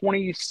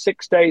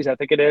 226 days, I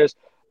think it is,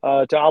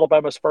 to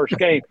Alabama's first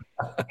game,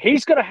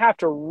 he's going to have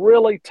to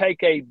really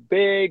take a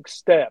big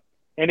step.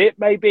 And it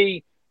may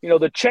be,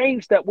 the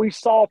change that we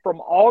saw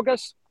from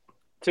August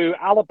to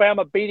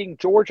Alabama beating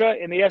Georgia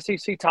in the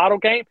SEC title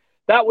game,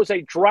 that was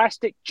a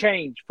drastic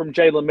change from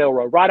Jalen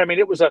Milroe, right? I mean,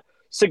 it was a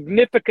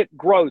significant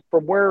growth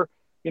from where,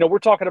 we're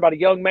talking about a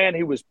young man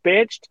who was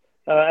benched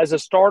as a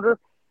starter,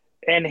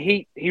 and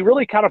he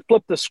really kind of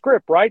flipped the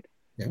script, right?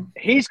 Yeah.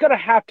 He's going to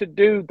have to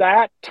do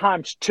that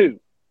times two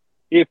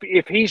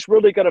if he's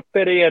really going to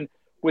fit in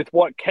with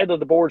what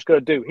Kalen DeBoer is going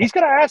to do. He's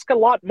going to ask a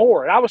lot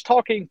more. And I was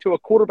talking to a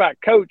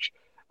quarterback coach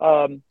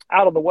out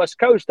on the West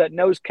Coast that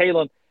knows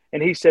Kalen,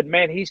 and he said,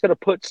 man, he's going to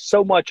put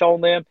so much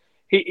on them.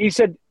 He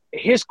said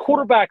his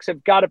quarterbacks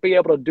have got to be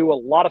able to do a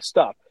lot of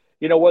stuff,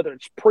 whether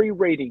it's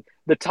pre-reading,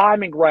 the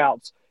timing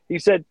routes. He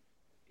said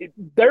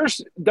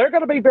they're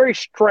going to be very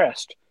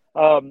stressed.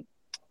 I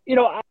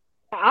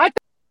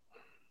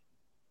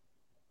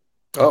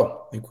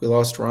think we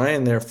lost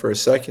Ryan there for a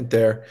second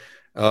there.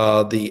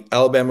 The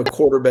Alabama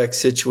quarterback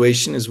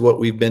situation is what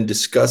we've been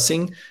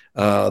discussing.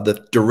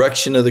 The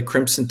direction of the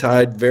Crimson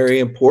Tide, very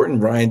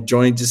important. Ryan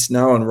joins us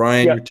now. And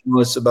Ryan, You're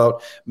telling us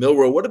about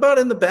Milroe. What about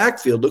in the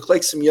backfield? Look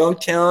like some young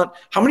talent.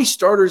 How many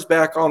starters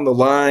back on the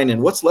line,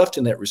 and what's left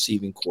in that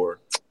receiving core?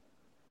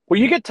 Well,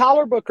 you get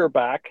Tyler Booker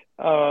back.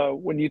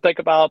 When you think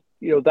about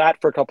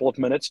that for a couple of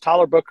minutes,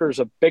 Tyler Booker is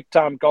a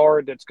big-time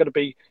guard that's going to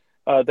be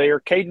there.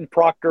 Caden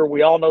Proctor,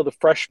 we all know the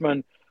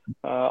freshman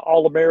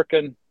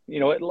All-American.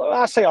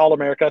 I say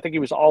All-American. I think he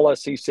was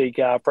All-SEC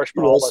guy,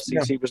 freshman All-SEC.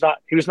 Yeah.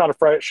 He was not a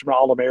freshman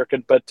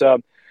All-American, but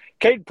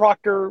Caden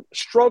Proctor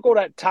struggled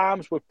at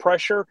times with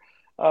pressure.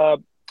 I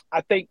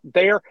think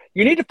there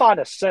you need to find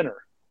a center.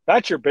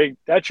 That's your big.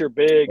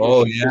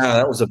 Oh issue. Yeah,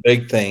 that was a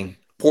big thing.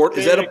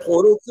 Is that a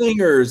portal thing,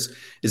 or is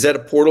that a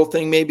portal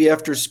thing maybe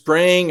after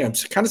spring? I'm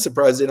kind of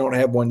surprised they don't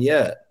have one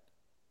yet.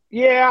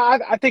 Yeah,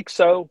 I think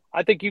so.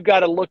 I think you got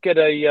to look at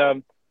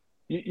a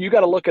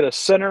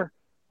center.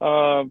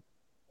 And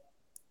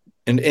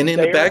in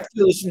the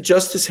backfield, isn't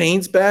Justice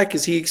Haynes back?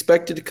 Is he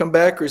expected to come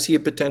back, or is he a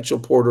potential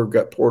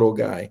portal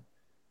guy?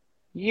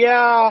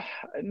 Yeah,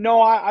 no,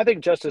 I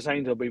think Justice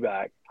Haynes will be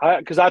back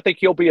because I think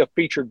he'll be a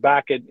featured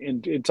back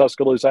in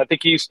Tuscaloosa.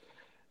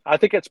 I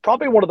think it's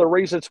probably one of the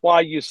reasons why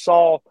you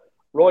saw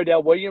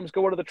Roydell Williams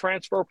go into the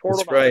transfer portal.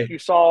 That's right. You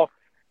saw,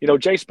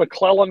 Jace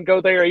McClellan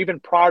go there even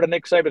prior to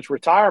Nick Saban's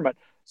retirement.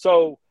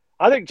 So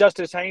I think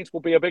Justice Haynes will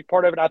be a big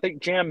part of it. I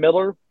think Jamarian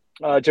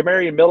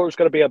Miller is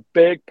going to be a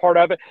big part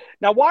of it.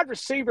 Now, wide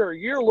receiver,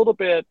 you're a little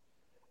bit,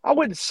 I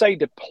wouldn't say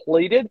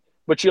depleted,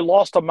 but you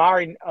lost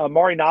Mari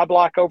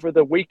Knobloch over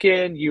the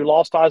weekend. You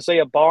lost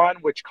Isaiah Bond,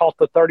 which caught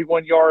the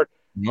 31-yard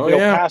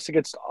pass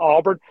against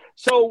Auburn.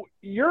 So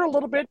you're a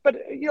little bit, but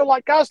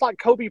like guys like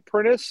Kobe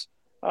Prentice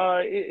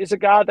is a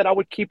guy that I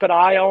would keep an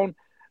eye on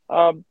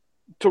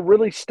to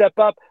really step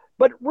up.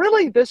 But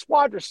really, this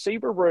wide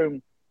receiver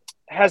room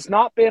has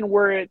not been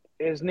where it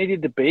is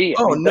needed to be.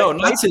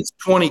 Not since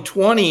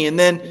 2020. And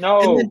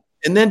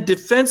then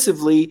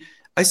defensively,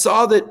 I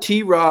saw that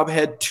T-Rob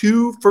had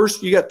you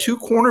got two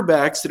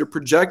cornerbacks that are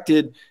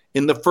projected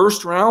in the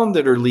first round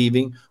that are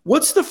leaving.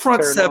 What's the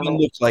front seven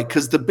look like?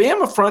 Because the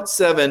Bama front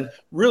seven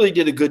really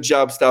did a good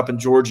job stopping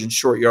Georgia in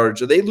short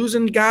yardage. Are they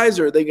losing guys,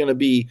 or are they going to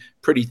be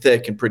pretty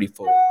thick and pretty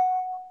full?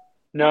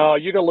 No,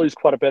 you're going to lose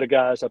quite a bit of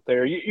guys up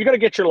there. You're going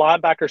to get your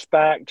linebackers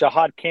back.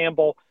 Jahad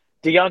Campbell,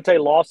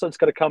 Deontay Lawson's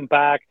going to come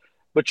back.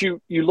 But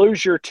you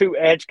lose your two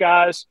edge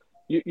guys.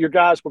 Your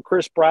guys with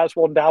Chris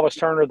Braswell and Dallas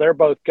Turner, they're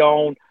both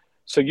gone.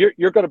 So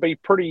you're going to be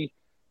pretty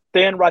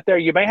thin right there.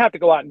 You may have to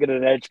go out and get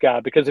an edge guy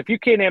because if you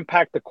can't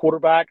impact the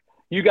quarterback,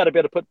 you got to be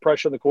able to put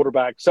pressure on the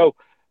quarterback. So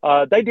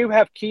they do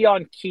have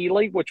Keon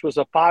Keeley, which was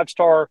a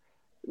 5-star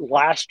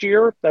last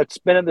year that's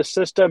been in the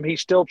system. He's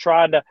still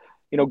trying to,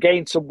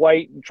 gain some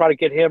weight and try to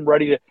get him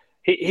ready to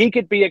 – he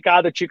could be a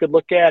guy that you could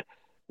look at.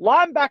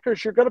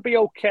 Linebackers, you're going to be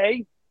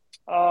okay.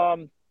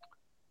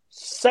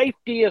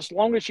 Safety, as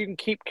long as you can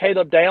keep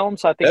Caleb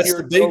Downs, I think that's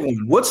the big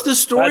one. What's the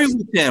story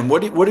with him?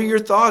 What are your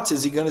thoughts?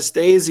 Is he going to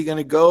stay? Is he going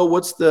to go?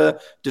 What's the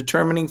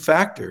determining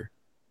factor?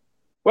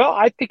 Well,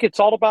 I think it's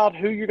all about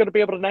who you're going to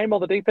be able to name on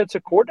the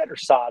defensive coordinator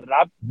side. And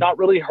I've not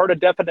really heard a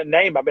definite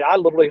name. I mean, I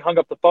literally hung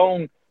up the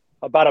phone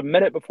about a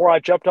minute before I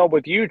jumped on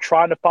with you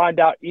trying to find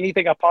out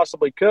anything I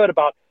possibly could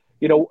about,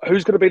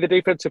 who's going to be the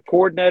defensive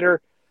coordinator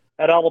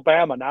at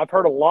Alabama. Now, I've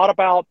heard a lot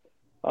about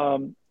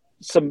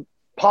some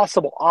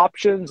possible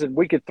options, and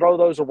we could throw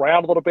those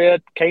around a little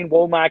bit. Kane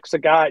Womack's a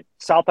guy at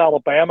South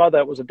Alabama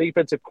that was a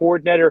defensive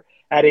coordinator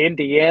at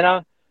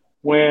Indiana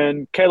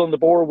when Kalen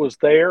DeBoer was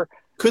there.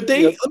 Could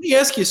they? Let me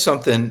ask you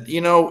something.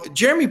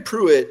 Jeremy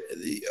Pruitt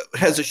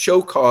has a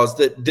show cause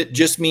that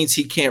just means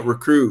he can't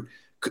recruit.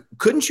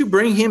 Couldn't you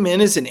bring him in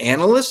as an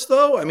analyst,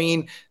 though? I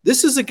mean,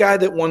 this is a guy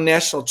that won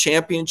national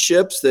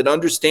championships, that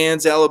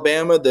understands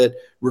Alabama, that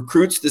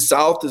recruits the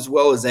South as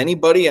well as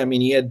anybody. I mean,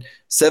 he had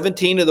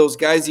 17 of those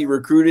guys he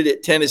recruited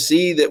at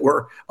Tennessee that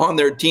were on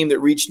their team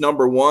that reached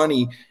number one.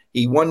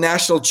 He won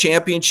national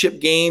championship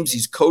games.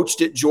 He's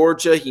coached at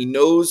Georgia. He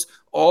knows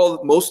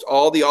most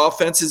all the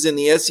offenses in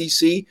the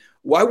SEC.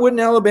 Why wouldn't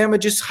Alabama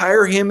just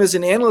hire him as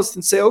an analyst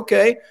and say,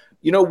 okay,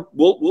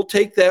 we'll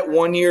take that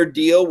 1-year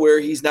deal where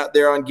he's not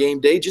there on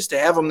game day just to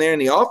have him there in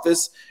the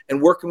office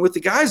and working with the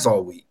guys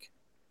all week?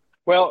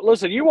 Well,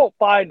 listen, you won't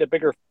find a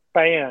bigger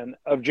fan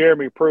of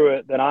Jeremy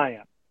Pruitt than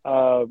I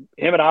am.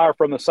 Him and I are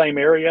from the same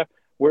area.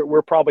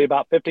 We're probably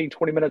about 15,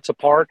 20 minutes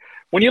apart.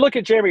 When you look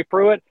at Jeremy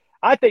Pruitt,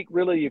 I think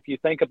really, if you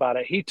think about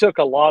it, he took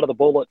a lot of the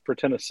bullet for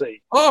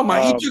Tennessee. Oh,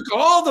 he took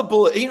all the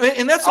bullet.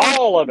 And that's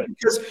all of it.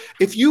 Because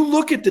if you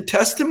look at the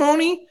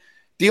testimony,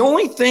 the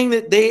only thing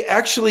that they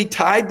actually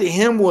tied to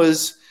him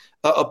was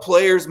a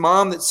player's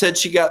mom that said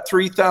she got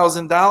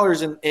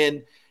 $3,000,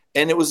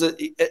 and it was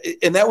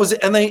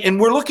and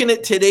we're looking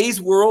at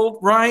today's world,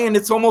 Ryan.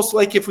 It's almost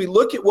like if we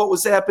look at what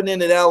was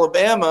happening in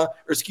Alabama,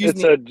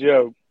 it's a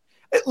joke.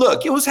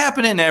 Look, it was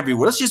happening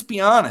everywhere. Let's just be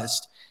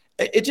honest.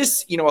 It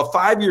just, a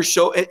 5-year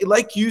show,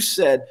 like you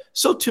said.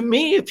 So to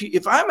me,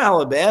 if I'm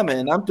Alabama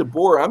and I'm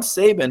DeBoer, I'm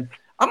Saban,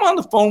 I'm on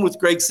the phone with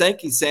Greg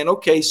Sankey saying,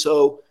 okay,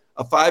 so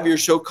a 5-year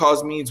show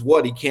cause means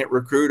what? He can't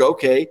recruit.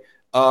 Okay.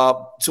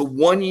 So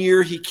 1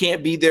 year he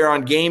can't be there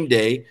on game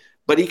day,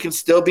 but he can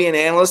still be an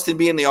analyst and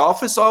be in the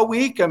office all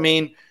week. I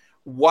mean,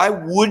 why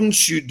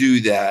wouldn't you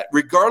do that?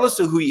 Regardless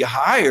of who you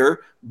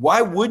hire,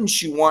 why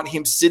wouldn't you want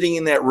him sitting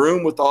in that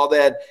room with all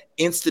that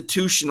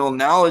institutional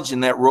knowledge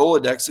and that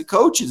Rolodex of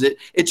coaches?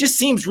 It just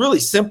seems really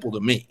simple to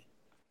me.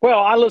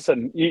 Well,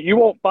 listen. You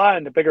won't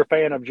find a bigger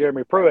fan of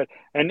Jeremy Pruitt,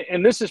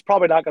 and this is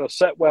probably not going to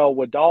set well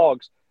with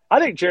dogs. I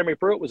think Jeremy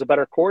Pruitt was a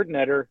better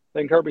coordinator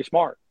than Kirby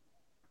Smart.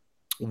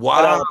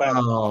 Wow,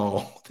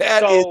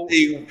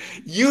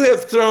 you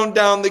have thrown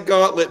down the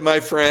gauntlet, my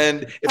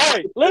friend.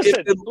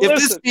 If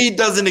this feed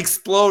doesn't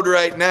explode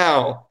right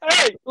now.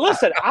 Hey,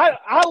 listen,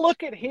 I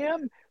look at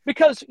him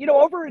because,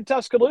 over in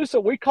Tuscaloosa,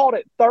 we called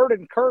it third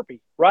and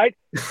Kirby, right?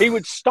 He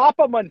would stop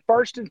them on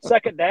first and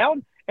second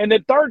down, and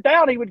then third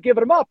down, he would give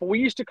them up. We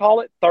used to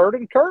call it third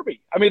and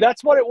Kirby. I mean,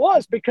 that's what it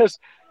was because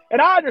 –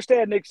 and I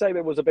understand Nick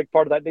Saban was a big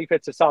part of that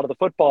defensive side of the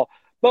football.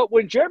 But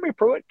when Jeremy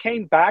Pruitt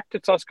came back to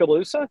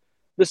Tuscaloosa,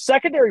 the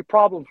secondary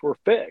problems were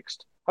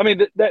fixed. I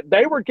mean,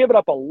 they were giving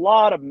up a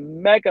lot of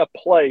mega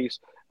plays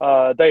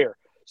there.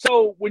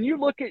 So when you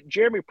look at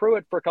Jeremy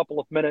Pruitt for a couple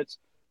of minutes,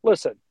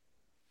 listen,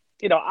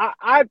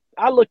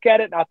 I look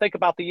at it and I think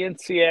about the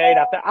NCAA,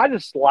 and I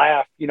just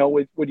laugh,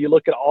 when you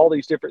look at all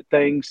these different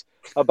things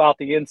about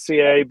the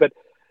NCAA. But,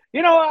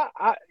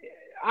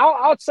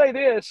 I'll say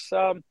this,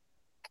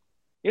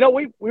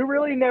 we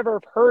really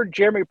never heard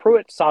Jeremy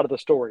Pruitt's side of the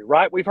story,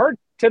 right? We've heard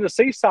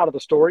Tennessee's side of the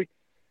story.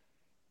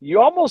 You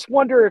almost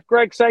wonder if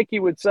Greg Sankey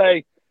would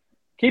say,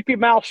 keep your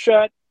mouth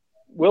shut.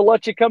 We'll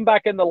let you come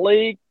back in the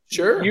league.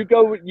 Sure. You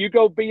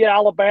go beat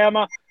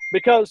Alabama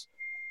because,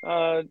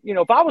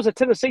 if I was a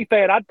Tennessee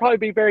fan, I'd probably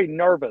be very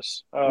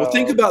nervous. Well,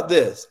 think about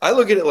this. I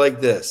look at it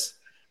like this.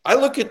 I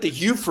look at the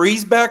Hugh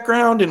Freeze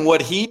background and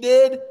what he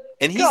did,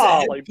 and he's a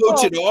head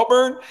coach at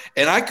Auburn,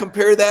 and I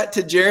compare that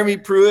to Jeremy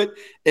Pruitt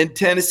in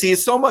Tennessee.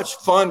 It's so much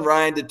fun,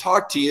 Ryan, to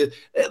talk to you.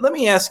 Let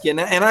me ask you,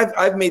 and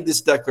I've made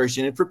this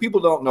declaration, and for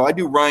people who don't know, I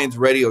do Ryan's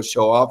radio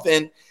show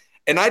often,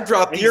 and I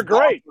drop these. You're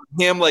great.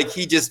 On him like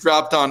he just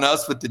dropped on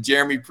us with the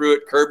Jeremy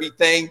Pruitt Kirby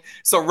thing.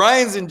 So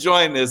Ryan's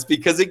enjoying this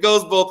because it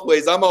goes both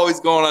ways. I'm always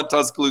going on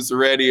Tuscaloosa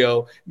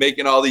radio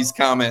making all these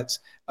comments.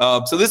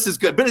 So this is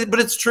good, but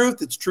it's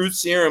truth. It's truth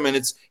serum, and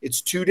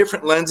it's two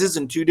different lenses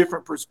and two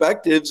different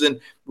perspectives. And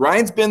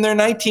Ryan's been there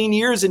 19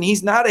 years, and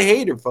he's not a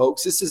hater,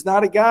 folks. This is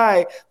not a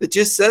guy that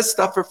just says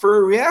stuff for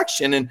a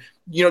reaction. And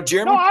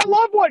Jeremy. No, I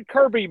love what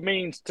Kirby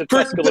means to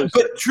Tuscaloosa.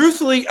 But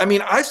truthfully, I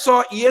mean, I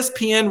saw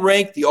ESPN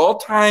rank the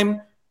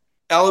all-time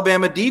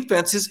Alabama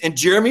defenses, and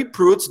Jeremy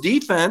Pruitt's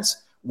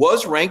defense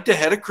was ranked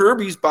ahead of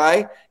Kirby's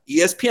by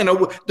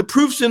ESPN. The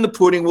proof's in the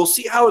pudding. We'll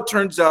see how it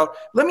turns out.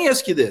 Let me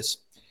ask you this.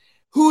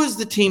 Who is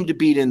the team to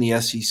beat in the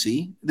SEC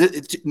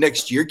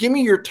next year? Give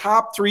me your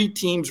top three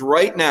teams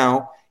right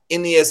now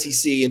in the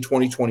SEC in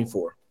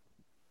 2024.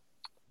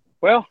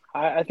 Well,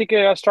 I think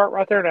I start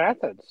right there in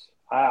Athens.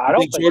 I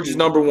don't think Georgia's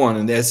number one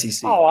in the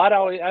SEC. Oh, I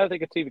don't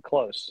think it's even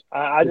close.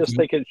 I just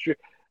think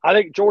I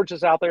think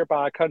Georgia's out there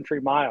by a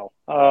country mile.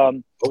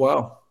 Oh,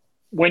 wow.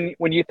 When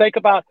you think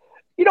about,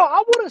 I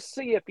want to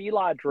see if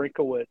Eli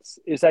Drinkowitz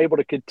is able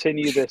to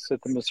continue this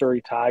at the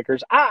Missouri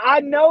Tigers.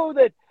 I know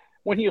that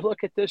when you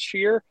look at this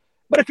year,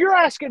 but if you're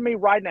asking me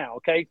right now,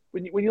 okay,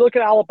 when you look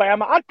at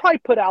Alabama, I'd probably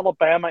put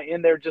Alabama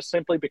in there just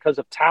simply because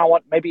of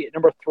talent, maybe at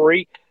number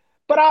 3.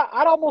 But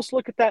I'd almost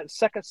look at that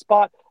second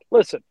spot.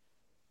 Listen,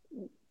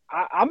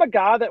 I'm a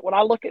guy that when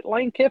I look at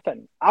Lane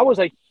Kiffin, I was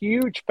a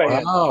huge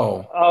fan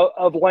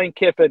of Lane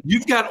Kiffin.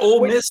 You've got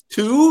Ole Miss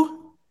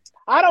too?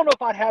 I don't know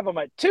if I'd have them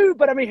at 2,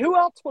 but, I mean, who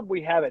else would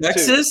we have at 2?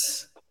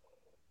 Texas?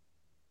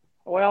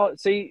 Well,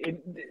 see,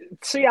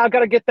 I've got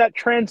to get that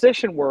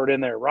transition word in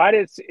there, right?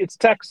 It's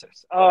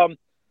Texas.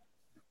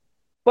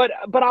 But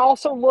I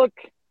also look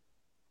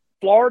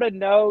Florida,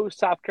 no.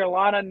 South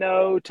Carolina,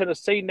 no.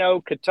 Tennessee, no.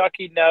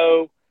 Kentucky,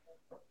 no.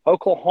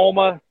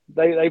 Oklahoma,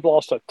 they've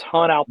lost a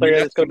ton out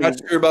there. I'm not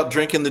sure about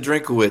drinking the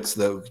Drinkowitz,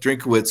 though.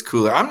 Drinkowitz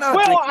Kool-Aid. I'm not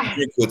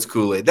drinking Drinkowitz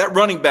Kool-Aid. That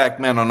running back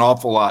meant an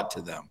awful lot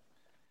to them.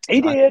 He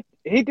did.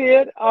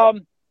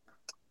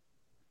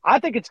 I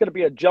think it's going to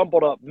be a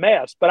jumbled up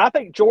mess, but I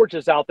think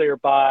Georgia's out there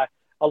by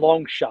a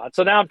long shot.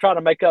 So now I'm trying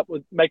to make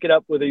it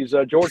up with these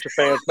Georgia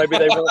fans. Maybe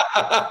they won't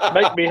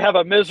make me have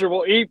a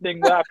miserable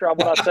evening after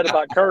what I said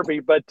about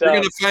Kirby. But you're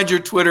going to find your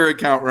Twitter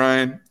account,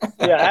 Ryan.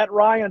 Yeah, at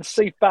Ryan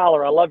C.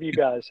 Fowler. I love you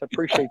guys. I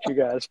appreciate you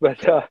guys.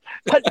 But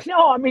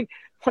no, I mean,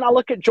 when I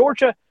look at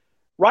Georgia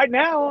right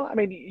now, I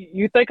mean,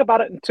 you think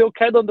about it until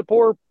Kalen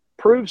DeBoer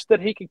proves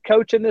that he can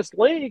coach in this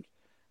league.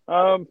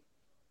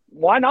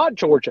 Why not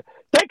Georgia?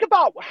 Think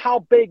about how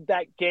big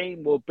that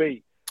game will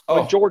be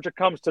when Georgia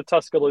comes to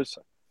Tuscaloosa.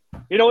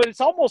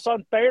 It's almost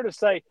unfair to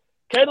say,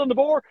 Kalen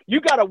DeBoer,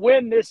 you got to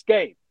win this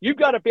game. You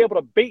got to be able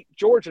to beat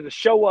Georgia to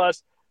show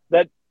us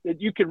that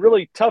you can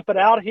really tough it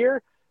out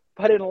here.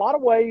 But in a lot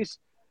of ways,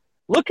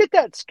 look at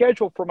that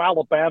schedule from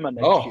Alabama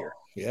next year.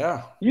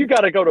 Yeah. You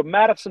got to go to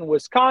Madison,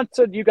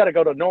 Wisconsin. You got to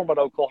go to Norman,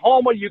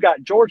 Oklahoma. You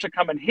got Georgia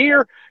coming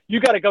here. You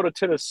got to go to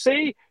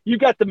Tennessee. You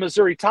got the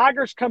Missouri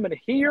Tigers coming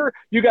here.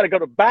 You got to go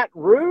to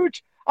Baton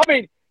Rouge. I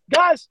mean,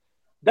 guys,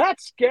 that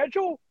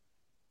schedule –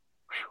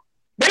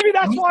 maybe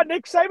that's why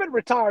Nick Saban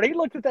retired. He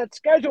looked at that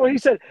schedule and he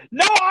said,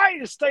 no, I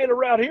ain't staying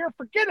around here.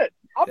 Forget it.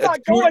 I'm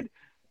not going.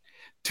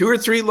 2 or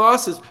 3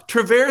 losses.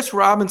 Travaris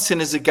Robinson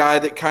is a guy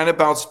that kind of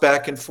bounced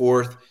back and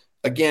forth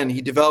again,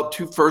 he developed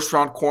 2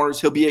 first-round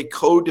corners. He'll be a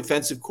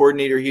co-defensive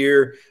coordinator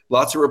here.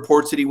 Lots of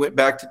reports that he went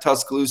back to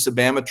Tuscaloosa,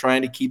 Bama,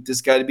 trying to keep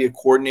this guy to be a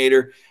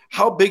coordinator.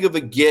 How big of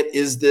a get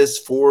is this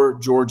for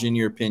Georgia, in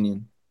your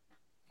opinion?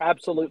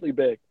 Absolutely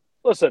big.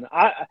 Listen,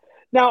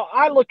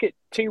 I look at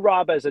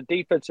T-Rob as a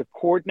defensive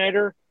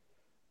coordinator.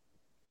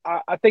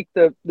 I think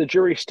the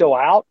jury's still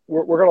out.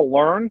 We're going to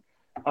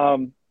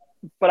learn.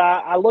 But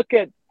I look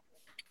at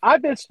 – I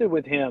visited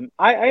with him.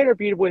 I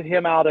interviewed with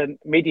him out in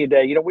media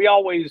day. You know, we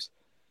always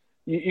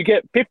 – you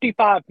get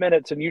 55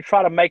 minutes and you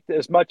try to make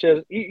as much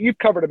as – you've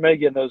covered a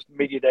million those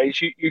media days.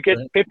 You get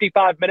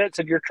 55 minutes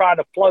and you're trying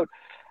to float.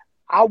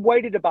 I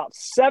waited about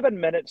 7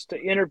 minutes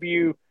to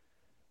interview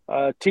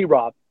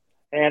T-Rob.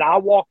 And I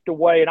walked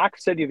away, and I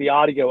could send you the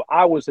audio.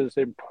 I was as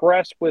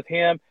impressed with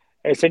him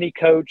as any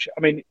coach.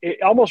 I mean,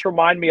 it almost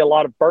reminded me a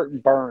lot of Burton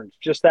Burns,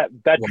 just that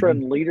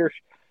veteran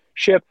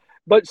leadership.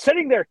 But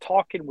sitting there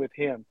talking with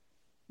him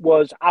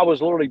I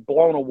was literally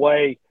blown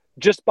away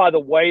just by the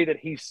way that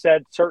he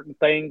said certain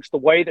things, the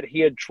way that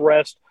he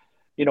addressed.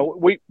 You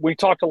know, we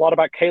talked a lot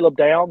about Caleb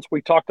Downs.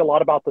 We talked a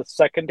lot about the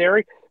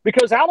secondary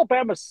because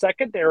Alabama's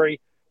secondary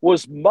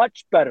was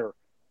much better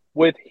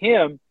with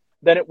him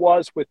than it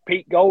was with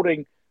Pete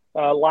Golding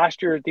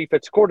last year as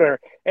defensive coordinator.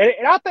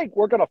 And I think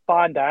we're going to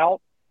find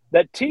out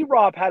that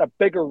T-Rob had a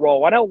bigger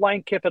role. I know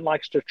Lane Kiffin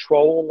likes to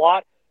troll a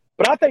lot,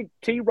 but I think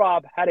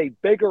T-Rob had a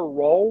bigger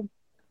role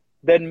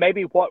than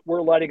maybe what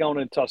we're letting on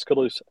in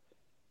Tuscaloosa.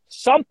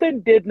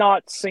 Something did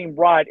not seem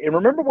right. And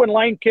remember when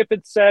Lane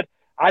Kiffin said,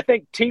 I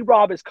think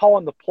T-Rob is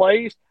calling the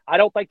plays. I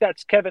don't think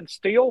that's Kevin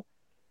Steele.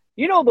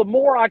 You know, the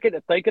more I get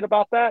to thinking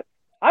about that,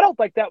 I don't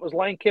think that was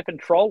Lane Kiffin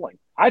trolling.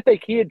 I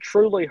think he had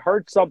truly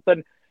heard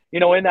something, you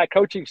know, in that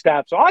coaching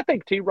staff. So I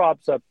think T-Rob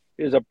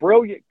is a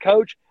brilliant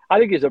coach. I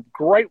think he's a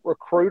great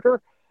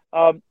recruiter.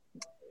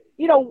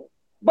 You know,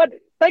 but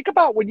think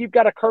about when you've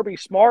got a Kirby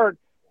Smart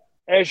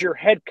as your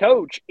head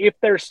coach. If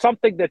there's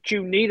something that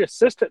you need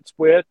assistance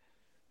with,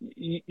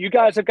 you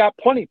guys have got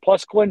plenty.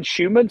 Plus Glenn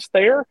Schumann's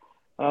there.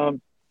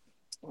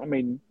 I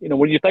mean, you know,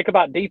 when you think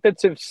about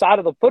defensive side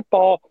of the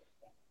football,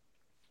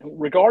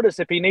 regardless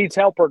if he needs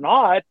help or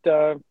not,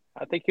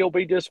 I think he'll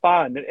be just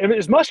fine.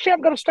 Is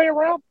Muschamp going to stay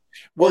around?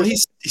 Well,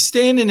 he's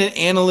staying in an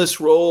analyst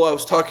role. I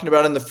was talking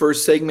about in the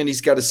first segment, he's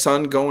got a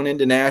son going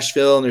into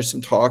Nashville, and there's some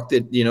talk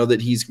that, you know,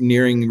 that he's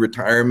nearing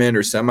retirement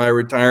or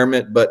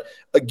semi-retirement. But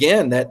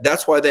again,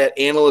 that's why that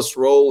analyst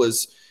role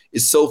is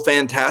so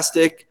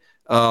fantastic.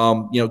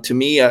 You know, to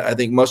me, I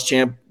think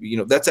Muschamp, you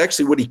know, that's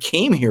actually what he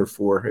came here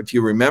for, if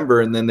you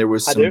remember. And then there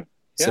was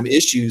some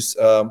issues,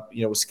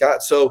 you know, with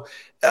Scott. So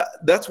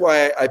that's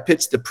why I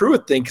pitched the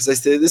Pruitt thing, because I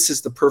said this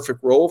is the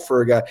perfect role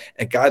for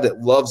a guy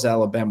that loves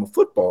Alabama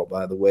football,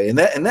 by the way. And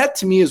that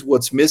to me is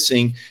what's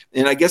missing.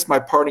 And I guess my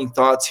parting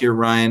thoughts here,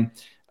 Ryan,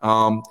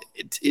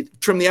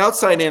 from the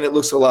outside in, it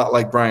looks a lot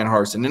like Brian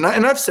Harsin. And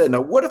I've said,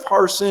 now, what if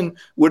Harsin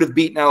would have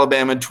beaten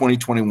Alabama in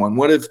 2021?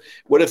 What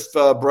if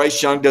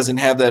Bryce Young doesn't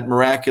have that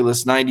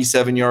miraculous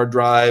 97-yard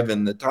drive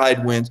and the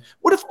Tide wins?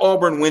 What if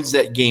Auburn wins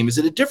that game? Is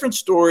it a different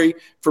story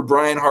for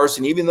Brian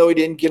Harsin, even though he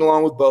didn't get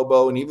along with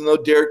Bobo and even though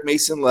Derek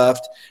Mason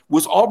left?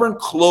 Was Auburn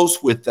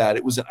close with that?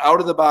 It was an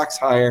out-of-the-box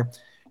hire.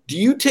 Do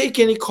you take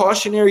any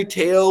cautionary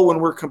tale when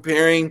we're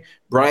comparing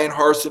Brian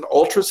Harsin,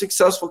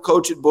 ultra-successful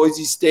coach at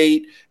Boise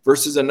State,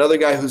 versus another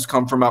guy who's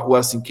come from out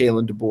west in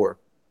Kalen DeBoer?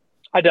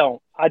 I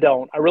don't.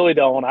 I really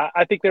don't.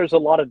 I think there's a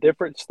lot of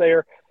difference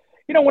there.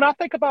 You know, when I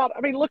think about –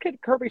 I mean, look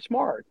at Kirby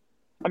Smart.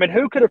 I mean,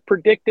 who could have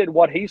predicted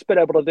what he's been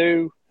able to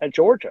do at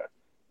Georgia?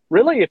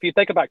 Really, if you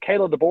think about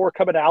Kalen DeBoer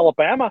coming to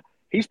Alabama,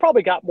 he's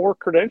probably got more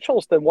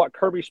credentials than what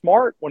Kirby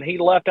Smart when he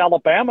left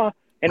Alabama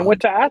and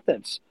went to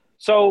Athens.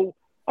 So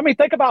 – I mean,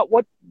 think about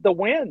what the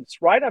wins,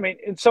 right? I mean,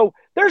 and so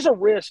there's a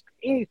risk,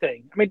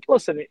 anything. I mean,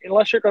 listen,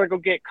 unless you're going to go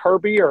get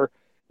Kirby or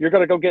you're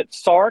going to go get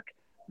Sark.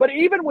 But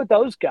even with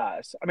those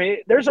guys, I mean,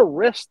 there's a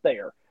risk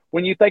there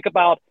when you think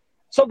about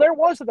 – so there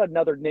wasn't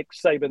another Nick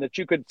Saban that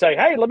you could say,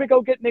 hey, let me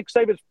go get Nick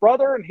Saban's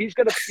brother and he's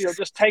going to, you know,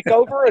 just take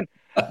over.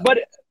 But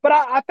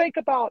I think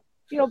about,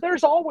 you know,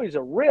 there's always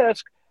a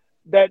risk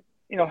that,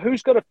 you know,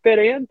 who's going to fit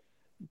in.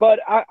 But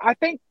I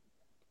think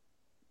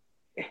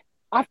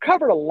I've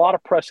covered a lot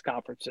of press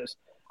conferences.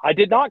 I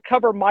did not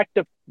cover Mike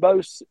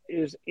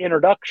DeBose's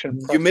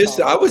introduction. You missed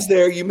it. I was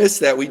there. You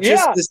missed that. We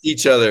just missed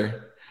each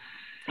other.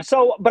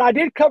 So, but I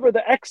did cover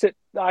the exit.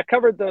 I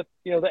covered the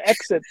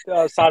exit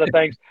side of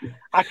things.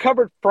 I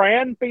covered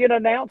Fran being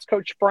announced,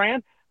 Coach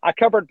Fran. I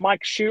covered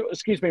Mike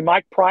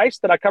Price.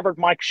 Then I covered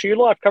Mike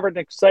Shula. I've covered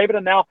Nick Saban,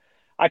 and now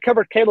I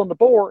covered Kalen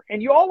DeBoer.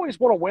 And you always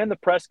want to win the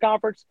press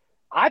conference.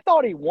 I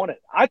thought he won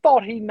it. I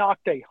thought he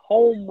knocked a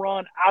home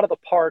run out of the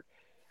park.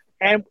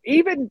 And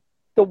even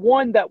the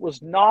one that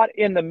was not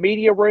in the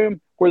media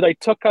room where they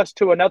took us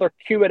to another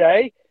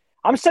Q&A,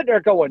 I'm sitting there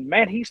going,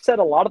 man, he said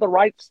a lot of the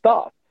right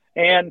stuff.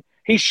 And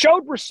he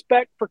showed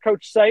respect for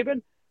Coach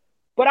Saban.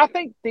 But I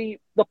think the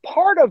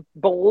part of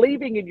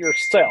believing in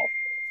yourself,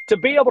 to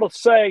be able to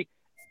say,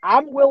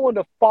 I'm willing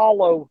to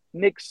follow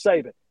Nick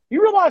Saban.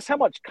 You realize how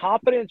much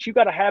confidence you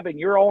got to have in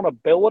your own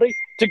ability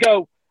to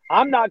go,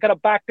 I'm not going to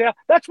back down.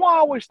 That's why I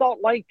always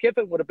thought Lane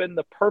Kiffin would have been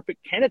the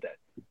perfect candidate,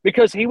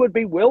 because he would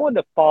be willing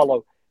to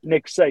follow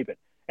Nick Saban.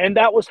 And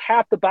that was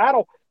half the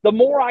battle. The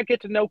more I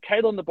get to know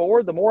Kalen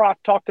DeBoer, the more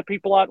I've talked to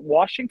people out in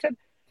Washington,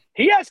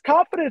 he has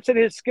confidence in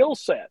his skill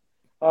set.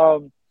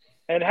 And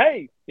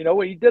hey,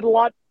 he did a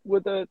lot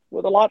with a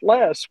lot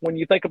less when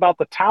you think about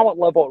the talent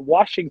level at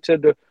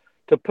Washington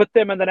to put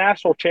them in the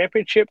national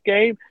championship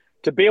game,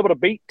 to be able to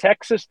beat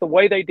Texas the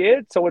way they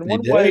did. So in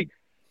one way,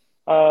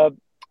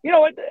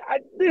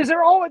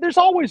 there's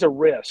always a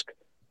risk.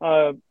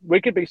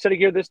 We could be sitting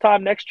here this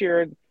time next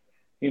year and,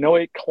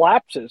 it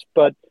collapses.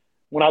 But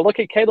when I look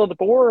at Kalen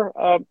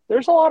DeBoer,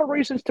 there's a lot of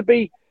reasons to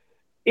be.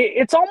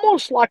 It's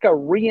almost like a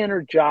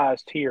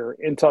re-energized here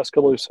in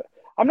Tuscaloosa.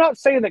 I'm not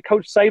saying that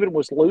Coach Saban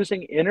was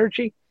losing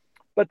energy,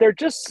 but there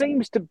just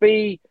seems to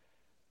be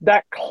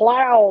that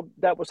cloud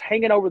that was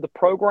hanging over the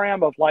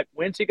program of like,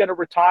 when's he going to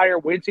retire?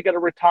 When's he going to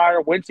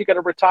retire? When's he going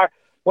to retire?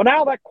 Well,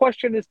 now that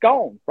question is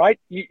gone, right?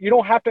 You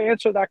don't have to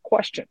answer that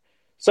question.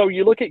 So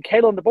you look at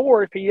Kalen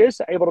DeBoer, if he is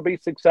able to be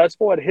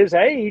successful at his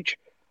age,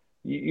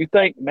 you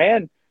think,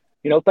 man,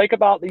 think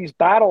about these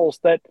battles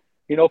that,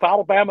 if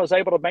Alabama is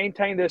able to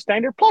maintain this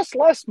standard, plus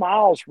Les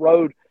Miles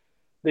rode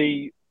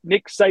the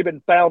Nick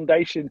Saban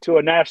Foundation to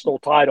a national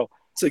title.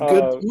 It's a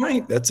good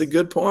point. That's a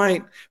good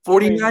point.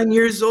 49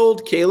 years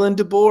old, Kalen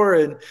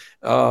DeBoer,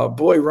 and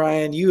boy,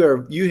 Ryan,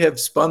 you have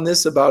spun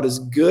this about as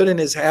good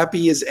and as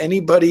happy as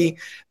anybody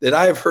that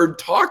I've heard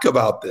talk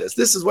about this.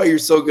 This is why you're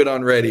so good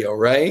on radio,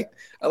 right?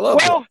 I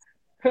love it.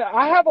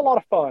 I have a lot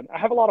of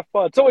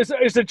fun. So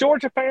is the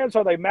Georgia fans,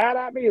 are they mad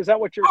at me? Is that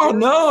what you're doing? Oh,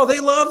 no, they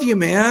love you,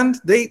 man.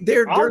 I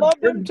love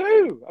them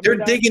too. They're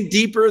digging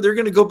deeper. They're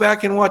going to go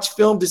back and watch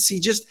film to see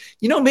just,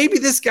 maybe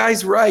this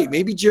guy's right.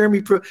 Maybe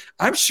Jeremy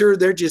I'm sure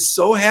they're just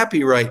so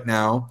happy right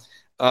now.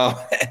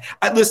 If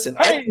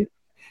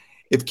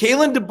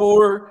Kalen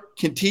DeBoer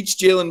can teach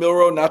Jalen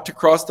Milroe not to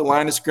cross the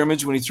line of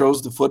scrimmage when he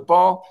throws the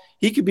football,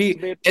 he could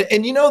be –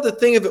 and the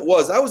thing of it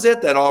was, I was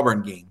at that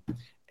Auburn game.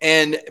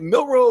 And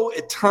Milroe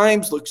at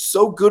times looked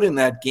so good in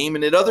that game,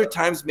 and at other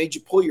times made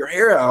you pull your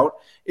hair out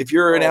if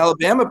you're an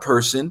Alabama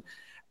person.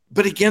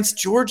 But against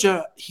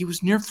Georgia, he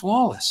was near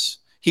flawless.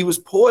 He was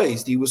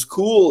poised. He was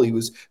cool. He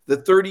was the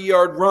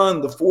 30-yard run,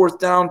 the fourth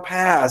down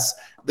pass,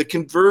 the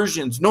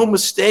conversions, no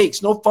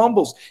mistakes, no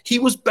fumbles. He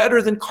was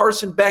better than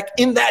Carson Beck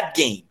in that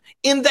game.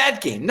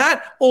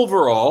 Not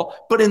overall,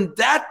 but in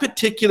that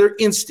particular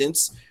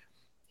instance,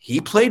 he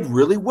played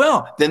really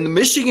well. Then the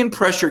Michigan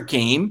pressure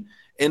came,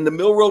 and the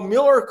Milroe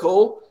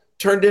miracle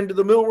turned into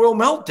the Milroe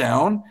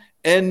meltdown,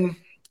 and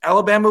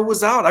Alabama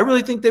was out. I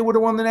really think they would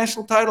have won the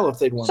national title if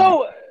they'd won.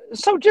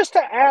 So just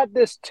to add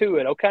this to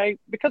it, okay?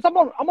 Because I'm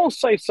gonna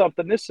say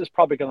something. This is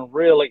probably going to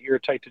really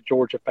irritate the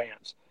Georgia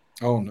fans.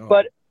 Oh no!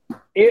 But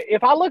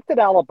if I looked at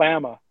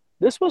Alabama,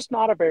 this was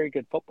not a very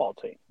good football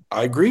team.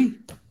 I agree.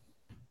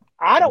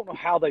 I don't know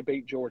how they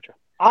beat Georgia.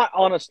 I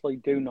honestly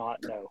do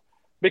not know,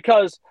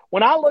 because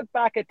when I look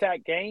back at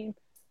that game,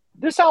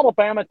 this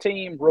Alabama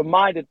team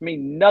reminded me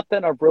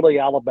nothing of really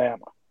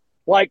Alabama.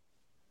 Like,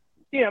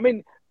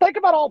 think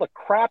about all the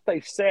crap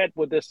they said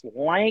with this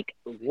lank,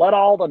 let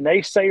all the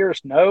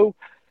naysayers know.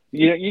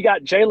 You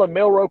got Jalen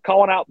Milroe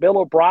calling out Bill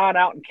O'Brien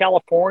out in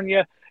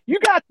California.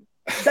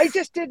 They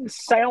just didn't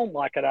sound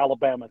like an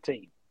Alabama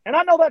team. And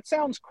I know that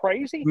sounds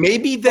crazy.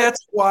 Maybe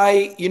that's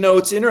why,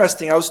 it's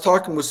interesting. I was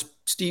talking with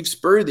Steve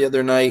Spurrier the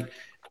other night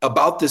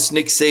about this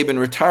Nick Saban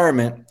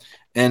retirement.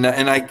 And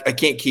I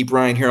can't keep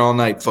Ryan here all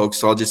night, folks,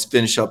 so I'll just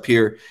finish up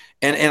here.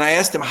 And I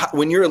asked him,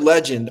 when you're a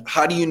legend,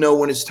 how do you know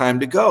when it's time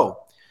to go?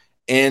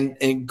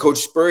 And Coach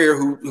Spurrier,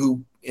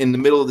 who in the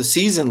middle of the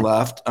season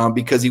left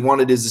because he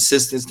wanted his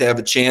assistants to have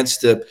a chance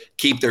to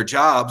keep their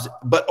jobs,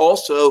 but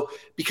also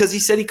because he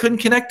said he couldn't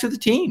connect to the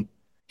team.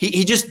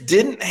 He just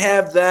didn't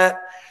have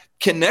that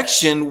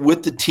connection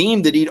with the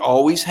team that he'd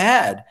always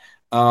had.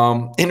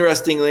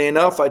 Interestingly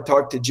enough, I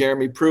talked to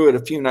Jeremy Pruitt a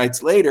few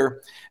nights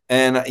later,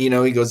 and, he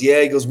goes,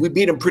 we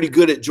beat them pretty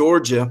good at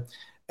Georgia.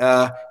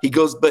 He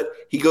goes,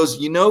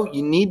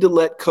 you need to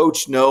let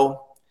coach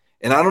know.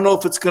 And I don't know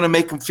if it's going to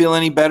make him feel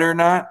any better or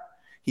not.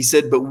 He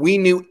said, but we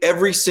knew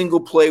every single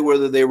play,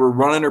 whether they were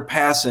running or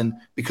passing,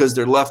 because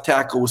their left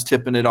tackle was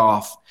tipping it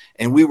off.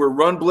 And we were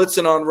run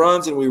blitzing on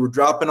runs and we were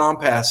dropping on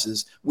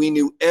passes. We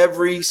knew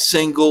every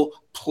single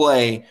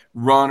play,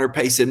 run or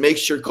pass. He said, make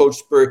sure Coach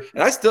Spurrier,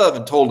 and I still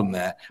haven't told him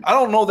that. I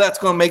don't know if that's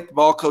going to make the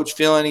ball coach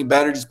feel any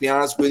better, just be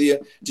honest with you,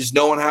 just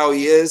knowing how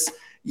he is,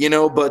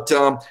 but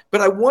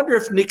I wonder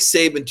if Nick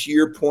Saban, to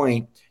your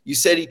point, you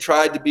said he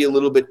tried to be a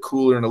little bit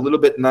cooler and a little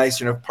bit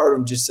nicer, and if part of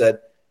him just said,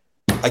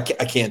 I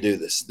can't do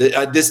this.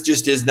 This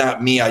just is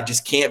not me. I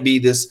just can't be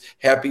this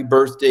happy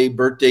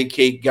birthday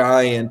cake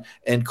guy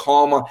and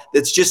calm.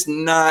 That's just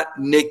not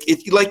Nick.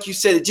 Like you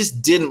said, it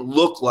just didn't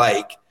look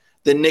like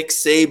the Nick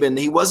Saban.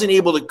 He wasn't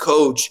able to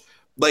coach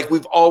like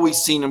we've always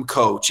seen him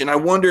coach. And I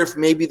wonder if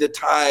maybe the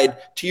Tide,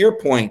 to your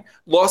point,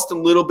 lost a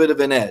little bit of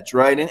an edge,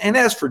 right? And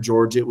as for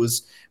Georgia, it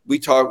was we've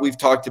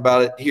talked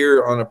about it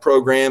here on a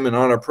program and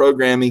on our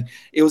programming.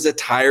 It was a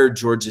tired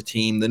Georgia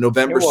team. The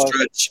November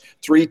stretch,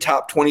 3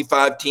 top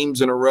 25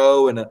 teams in a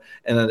row, and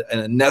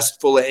a nest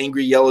full of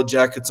angry Yellow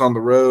Jackets on the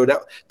road.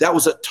 That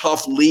was a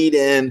tough lead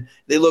in.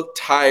 They looked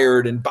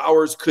tired, and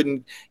Bowers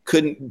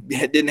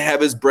didn't have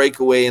his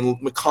breakaway, and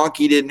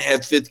McConkey didn't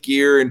have fifth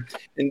gear,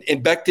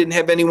 and Beck didn't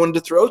have anyone to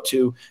throw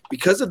to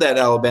because of that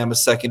Alabama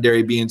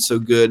secondary being so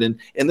good. And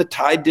the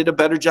Tide did a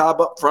better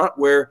job up front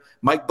where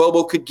Mike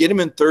Bobo could get him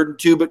in 3rd and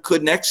 2 but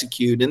couldn't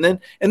execute. And then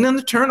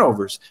the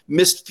turnovers,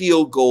 missed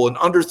field goal, an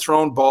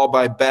underthrown ball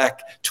by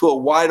Beck to a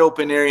wide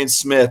open Arian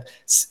Smith.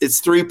 It's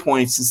 3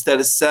 points instead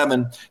of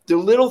 7. The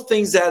little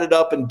things added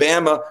up, and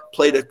Bama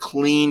played a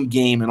clean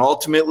game, and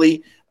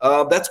ultimately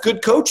that's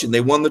good coaching. They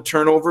won the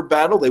turnover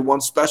battle. They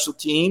won special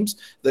teams.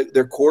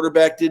 Their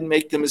quarterback didn't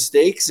make the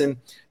mistakes, and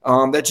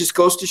that just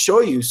goes to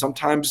show you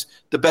sometimes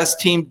the best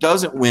team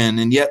doesn't win,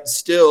 and yet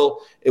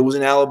still it was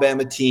an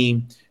Alabama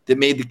team that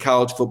made the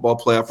college football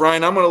playoff.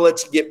 Ryan, I'm going to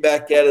let you get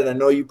back at it. I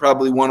know you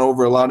probably won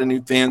over a lot of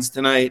new fans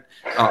tonight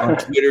on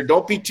Twitter.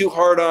 Don't be too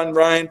hard on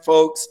Ryan,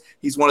 folks.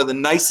 He's one of the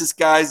nicest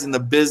guys in the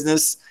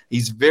business.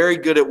 He's very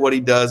good at what he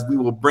does. We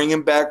will bring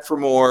him back for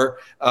more.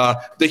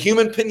 The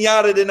human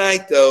pinata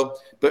tonight, though.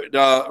 But,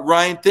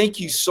 Ryan, thank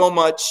you so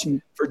much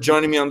for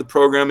joining me on the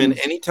program. And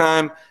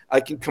anytime I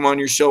can come on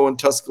your show in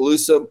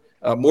Tuscaloosa,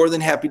 more than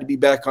happy to be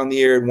back on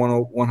the air at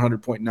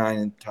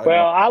 100.9.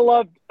 Well,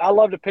 I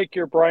love to pick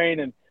your brain.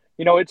 And,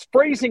 it's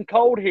freezing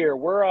cold here.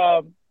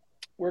 We're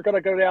going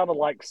to go down to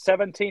like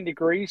 17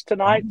 degrees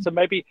tonight. So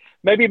maybe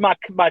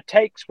my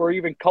takes were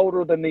even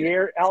colder than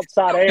the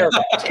outside air.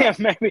 Yeah,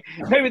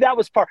 maybe that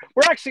was part.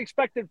 We're actually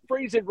expecting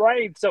freezing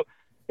rain. So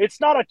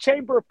it's not a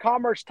Chamber of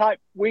Commerce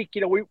type week.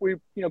 We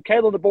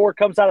Kalen DeBoer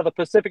comes out of the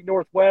Pacific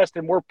Northwest,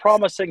 and we're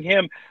promising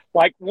him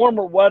like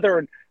warmer weather,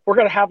 and we're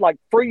going to have like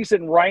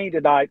freezing rain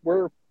tonight.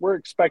 We're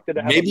expected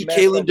to have maybe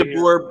Kalen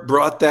DeBoer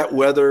brought that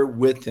weather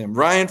with him.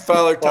 Ryan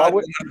Fowler, Tide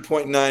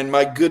 100.9,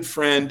 my good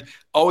friend.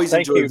 Always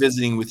enjoy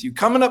visiting with you.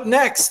 Coming up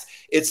next,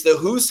 it's the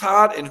Who's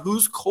Hot and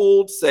Who's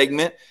Cold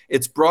segment.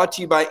 It's brought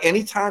to you by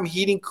Anytime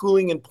Heating,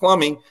 Cooling, and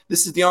Plumbing.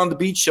 This is the On the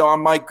Beach Show.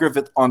 I'm Mike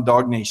Griffith on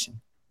Dog Nation.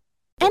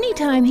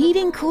 Anytime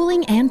Heating,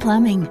 Cooling, and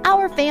Plumbing.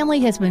 Our family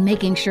has been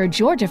making sure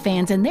Georgia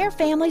fans and their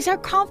families are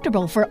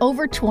comfortable for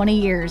over 20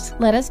 years.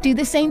 Let us do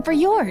the same for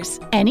yours.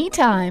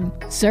 Anytime.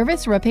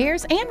 Service,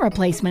 repairs, and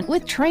replacement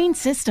with trained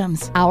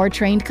systems. Our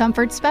trained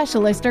comfort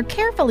specialists are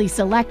carefully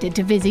selected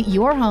to visit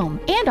your home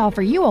and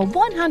offer you a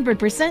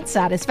 100%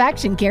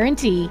 satisfaction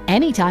guarantee.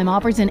 Anytime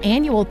offers an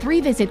annual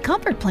 3-visit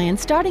comfort plan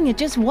starting at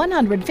just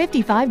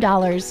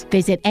 $155.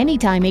 Visit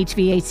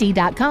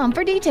AnytimeHVAC.com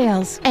for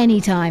details.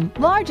 Anytime.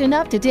 Large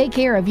enough to take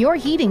care of your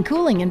heating,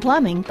 cooling, and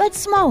plumbing, but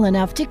small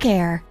enough to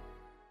care.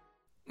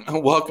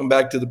 Welcome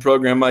back to the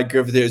program. Mike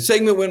Griffith here. The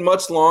segment went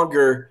much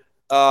longer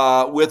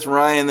with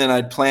Ryan than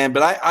I'd planned,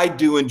 but I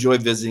do enjoy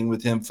visiting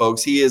with him,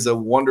 folks. He is a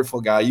wonderful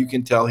guy. You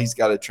can tell he's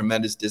got a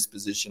tremendous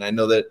disposition. I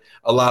know that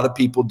a lot of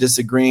people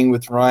disagreeing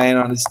with Ryan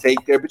on his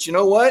take there, but you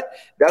know what?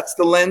 That's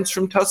the lens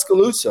from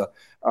Tuscaloosa.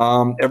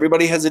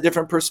 Everybody has a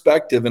different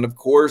perspective, and of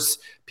course,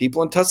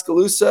 people in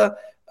Tuscaloosa,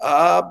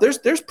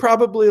 there's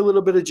probably a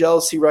little bit of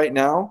jealousy right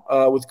now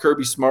with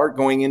Kirby Smart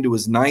going into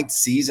his 9th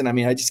season. I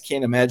mean, I just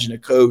can't imagine a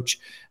coach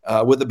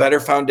with a better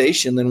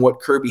foundation than what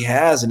Kirby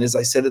has. And as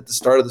I said at the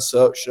start of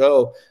the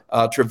show,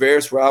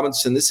 Travaris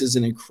Robinson, this is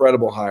an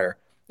incredible hire.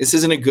 This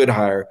isn't a good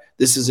hire.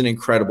 This is an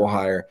incredible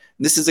hire.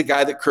 And this is a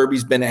guy that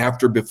Kirby's been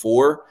after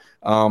before.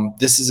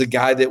 This is a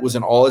guy that was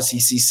an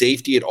all-SEC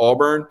safety at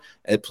Auburn,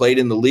 had played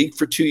in the league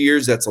for 2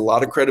 years. That's a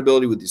lot of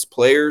credibility with these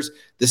players.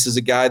 This is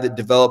a guy that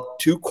developed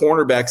 2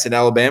 cornerbacks at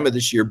Alabama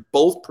this year,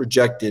 both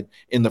projected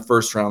in the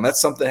first round. That's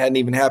something that hadn't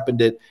even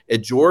happened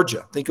at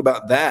Georgia. Think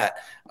about that.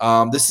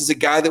 This is a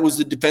guy that was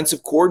the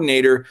defensive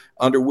coordinator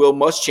under Will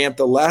Muschamp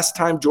the last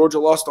time Georgia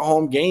lost a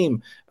home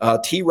game.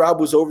 T-Rob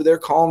was over there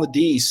calling the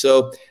D.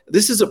 So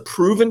this is a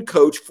proven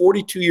coach,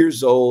 42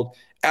 years old,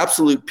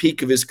 absolute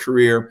peak of his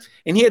career,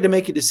 and he had to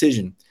make a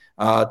decision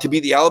to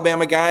be the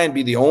Alabama guy and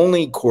be the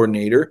only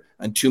coordinator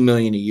on $2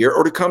 million a year,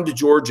 or to come to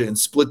Georgia and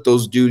split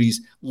those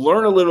duties,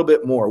 learn a little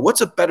bit more. What's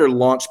a better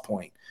launch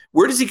point?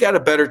 Where does he got a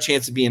better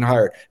chance of being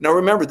hired? Now,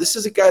 remember, this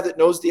is a guy that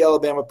knows the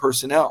Alabama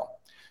personnel.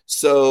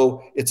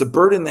 So it's a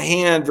bird in the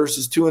hand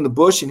versus 2 in the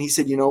bush. And he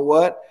said, you know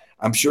what?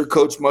 I'm sure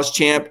Coach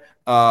Muschamp,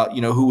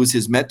 who was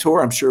his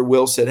mentor, I'm sure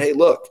Will said, hey,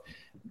 look,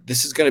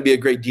 this is going to be a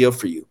great deal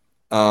for you.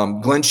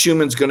 Glenn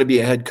Schumann's going to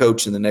be a head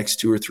coach in the next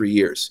 2 or 3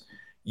 years.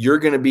 You're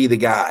going to be the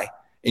guy.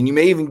 And you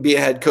may even be a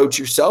head coach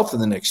yourself in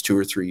the next 2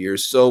 or 3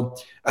 years. So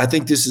I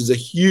think this is a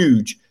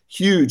huge,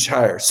 huge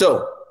hire.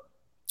 So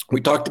we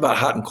talked about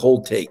hot and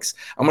cold takes.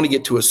 I'm going to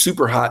get to a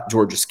super hot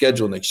Georgia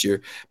schedule next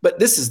year, but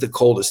this is the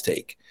coldest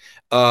take.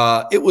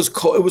 It was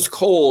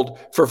cold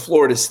for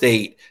Florida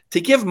State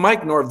to give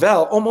Mike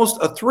Norvell almost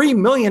a $3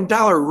 million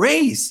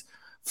raise.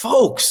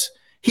 Folks,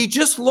 He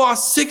just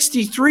lost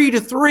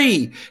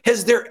 63-3.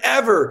 Has there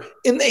ever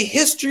in the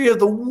history of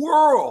the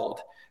world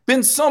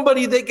been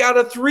somebody that got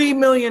a $3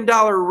 million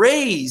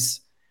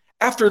raise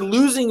after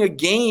losing a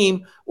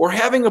game or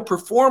having a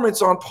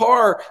performance on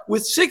par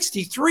with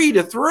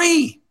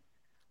 63-3?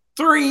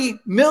 3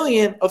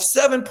 million of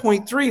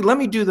 7.3. Let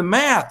me do the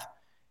math.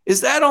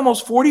 Is that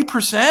almost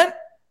 40%?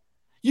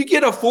 You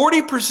get a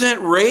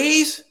 40%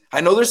 raise?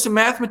 I know there's some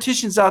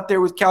mathematicians out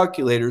there with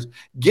calculators.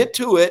 Get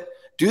to it.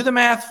 Do the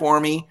math for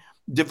me.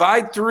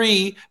 Divide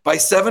 3 by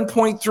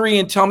 7.3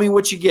 and tell me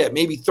what you get.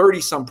 Maybe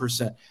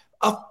 30-some%.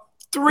 A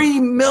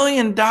 $3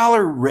 million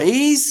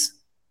raise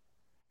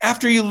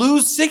after you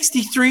lose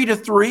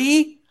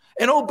 63-3?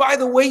 And oh, by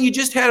the way, you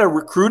just had a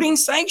recruiting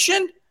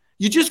sanction?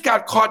 You just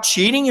got caught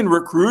cheating in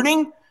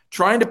recruiting,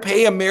 trying to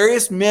pay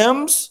Amarius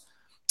Mims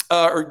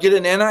or get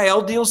an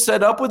NIL deal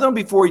set up with him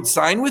before he'd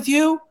sign with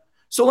you?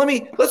 So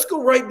let's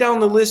go right down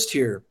the list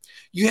here.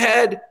 You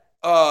had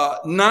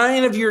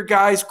 9 of your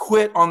guys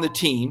quit on the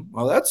team.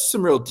 Well, that's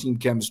some real team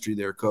chemistry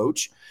there,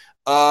 Coach.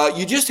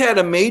 You just had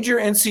a major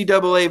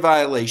NCAA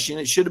violation.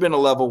 It should have been a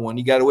level 1.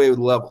 You got away with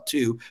a level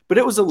 2, but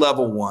it was a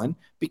level 1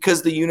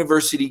 because the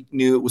university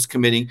knew it was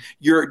committing.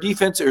 Your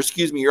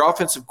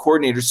offensive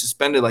coordinator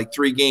suspended like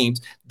 3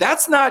 games.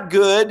 That's not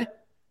good.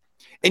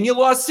 And you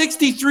lost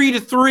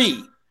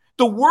 63-3,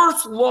 the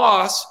worst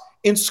loss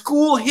in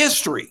school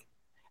history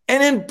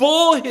and in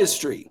bowl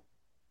history.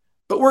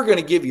 But we're going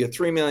to give you a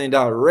 $3 million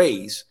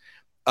raise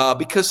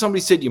because somebody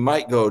said you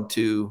might go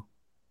to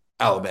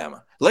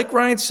Alabama. Like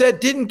Ryan said,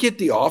 didn't get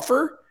the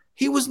offer.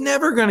 He was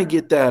never going to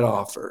get that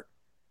offer.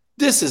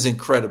 This is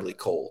incredibly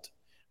cold.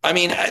 I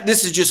mean,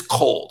 this is just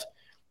cold.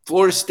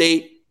 Florida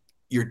State,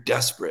 you're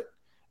desperate.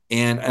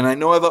 And I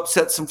know I've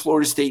upset some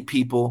Florida State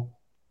people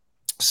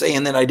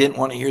saying that I didn't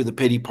want to hear the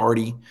pity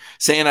party,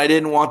 saying I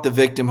didn't want the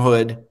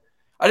victimhood.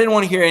 I didn't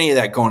want to hear any of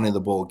that going into the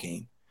bowl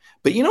game.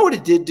 But you know what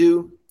it did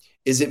do?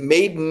 Is it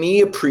made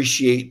me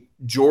appreciate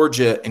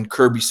Georgia and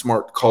Kirby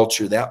Smart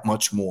culture that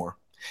much more.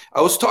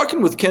 I was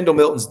talking with Kendall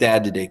Milton's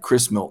dad today,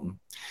 Chris Milton,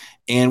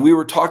 and we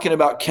were talking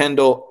about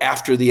Kendall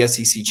after the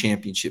SEC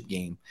championship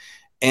game.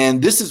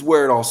 And this is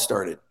where it all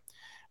started.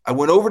 I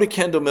went over to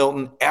Kendall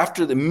Milton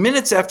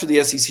minutes after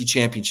the SEC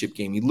championship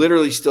game. He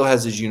literally still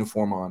has his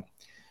uniform on.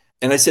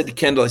 And I said to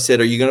Kendall,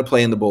 are you going to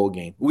play in the bowl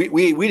game? We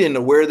didn't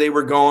know where they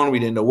were going. We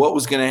didn't know what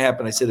was going to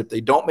happen. I said, if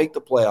they don't make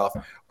the playoff,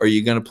 are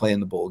you going to play in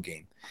the bowl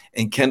game?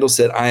 And Kendall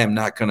said, I am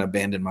not going to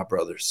abandon my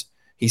brothers.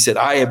 He said,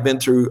 I have been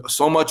through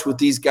so much with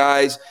these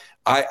guys.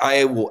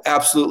 I will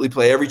absolutely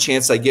play every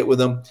chance I get with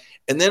them.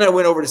 And then I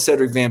went over to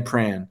Cedric Van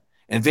Pran.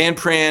 And Van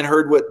Pran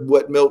heard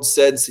what Milt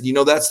said and said,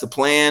 that's the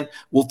plan.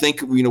 We'll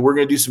think, we're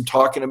going to do some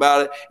talking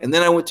about it. And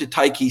then I went to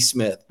Tyke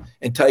Smith.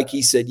 And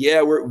Tyke said, yeah,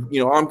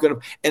 I'm going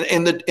to –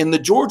 and the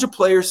Georgia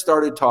players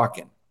started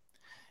talking.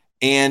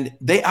 And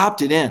they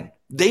opted in.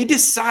 They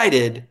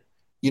decided,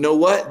 you know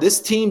what?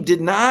 This team did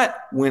not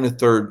win a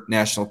 3rd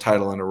national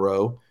title in a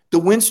row. The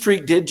win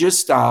streak did just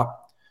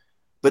stop.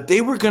 But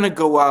they were going to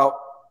go out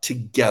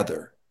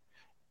together.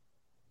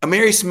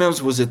 Amarius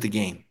Mims was at the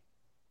game.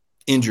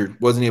 Injured,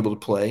 wasn't able to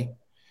play.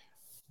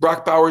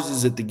 Brock Bowers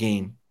is at the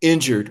game.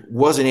 Injured,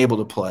 wasn't able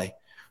to play.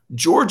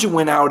 Georgia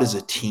went out as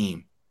a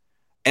team.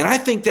 And I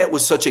think that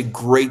was such a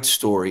great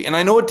story. And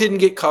I know it didn't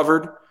get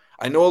covered.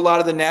 I know a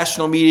lot of the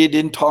national media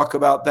didn't talk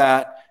about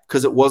that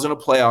because it wasn't a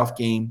playoff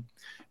game.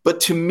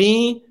 But to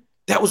me,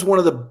 that was one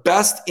of the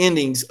best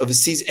endings of a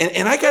season.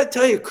 And I got to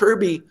tell you,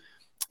 Kirby,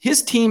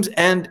 his teams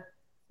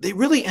they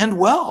really end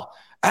well.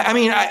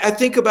 I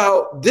think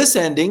about this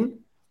ending.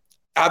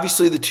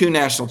 Obviously, the 2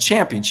 national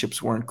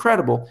championships were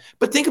incredible.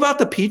 But think about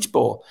the Peach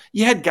Bowl.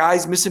 You had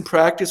guys missing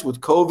practice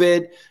with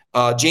COVID.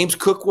 James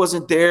Cook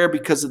wasn't there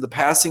because of the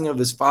passing of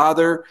his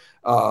father.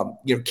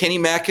 Kenny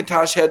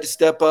McIntosh had to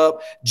step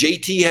up.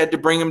 JT had to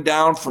bring him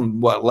down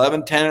from,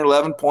 10 or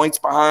 11 points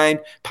behind.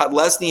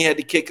 Podlesny had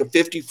to kick a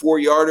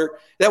 54-yarder.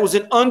 That was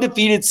an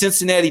undefeated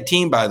Cincinnati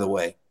team, by the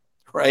way,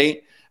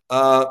 right?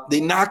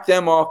 They knocked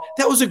them off.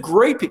 That was a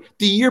great –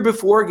 the year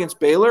before against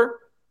Baylor,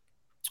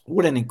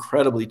 what an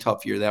incredibly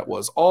tough year that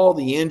was. All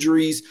the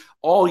injuries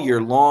all year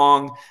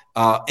long.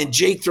 And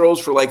Jake throws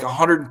for like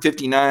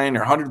 159 or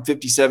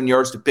 157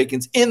 yards to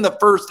Pickens in the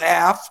first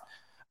half.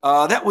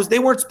 They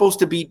weren't supposed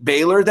to beat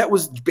Baylor. That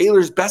was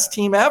Baylor's best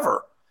team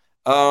ever.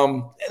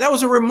 That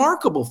was a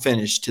remarkable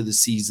finish to the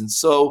season.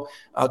 So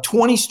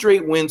 20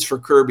 straight wins for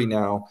Kirby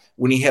now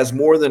when he has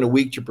more than a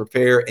week to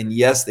prepare. And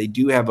yes, they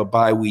do have a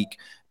bye week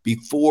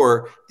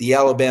before the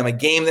Alabama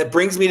game. That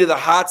brings me to the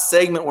hot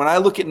segment. When I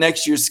look at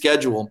next year's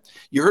schedule,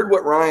 you heard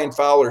what Ryan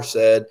Fowler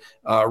said.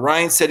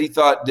 Ryan said he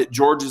thought that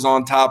Georgia's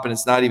on top, and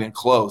it's not even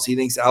close. He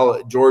thinks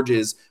Georgia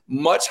is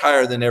much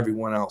higher than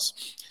everyone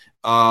else.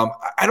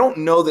 I don't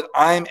know that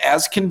I'm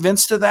as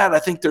convinced of that. I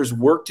think there's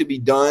work to be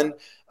done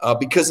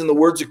because in the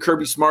words of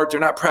Kirby Smart, they're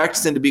not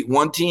practicing to beat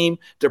one team.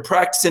 They're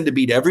practicing to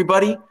beat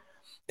everybody.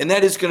 And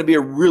that is going to be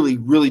a really,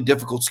 really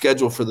difficult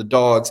schedule for the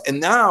Dogs. And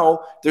now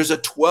there's a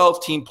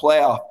 12-team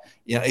playoff.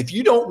 If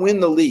you don't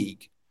win the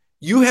league,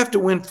 You have to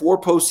win 4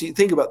 postseason.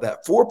 Think about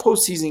that. 4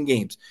 postseason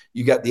games.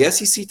 You got the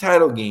SEC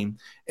title game,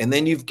 and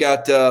then you've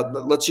got,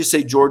 let's just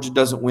say Georgia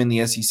doesn't win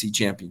the SEC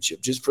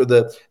championship, just for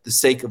the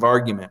sake of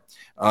argument.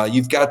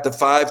 You've got the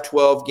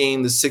 5-12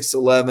 game, the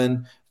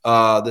 6-11,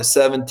 the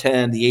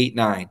 7-10, the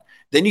 8-9.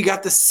 Then you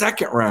got the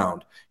second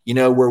round,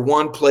 where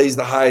 1 plays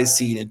the highest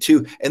seed and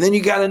 2. And then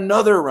you got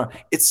another round.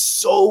 It's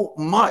so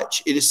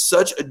much. It is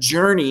such a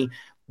journey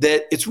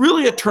that it's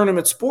really a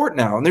tournament sport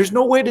now. And there's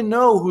no way to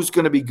know who's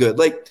going to be good.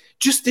 Like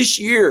just this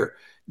year,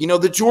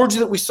 the Georgia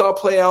that we saw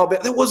play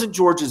Alabama, that wasn't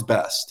Georgia's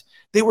best.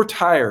 They were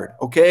tired,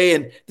 okay?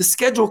 And the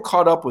schedule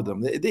caught up with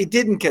them. They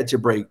didn't catch a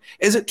break.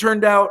 As it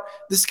turned out,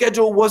 the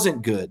schedule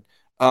wasn't good.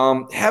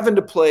 Having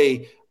to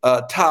play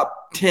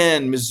top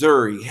 10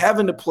 Missouri,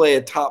 having to play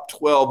a top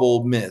 12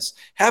 Ole Miss,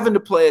 having to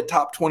play a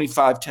top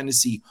 25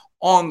 Tennessee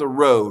on the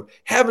road,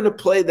 having to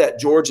play that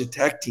Georgia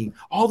Tech team.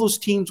 All those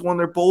teams won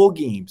their bowl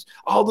games.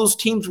 All those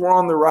teams were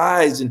on the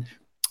rise, and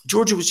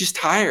Georgia was just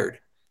tired.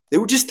 They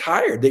were just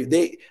tired.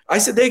 I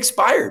said they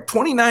expired.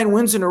 29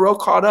 wins in a row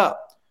caught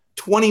up.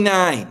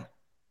 29.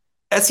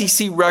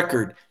 SEC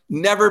record.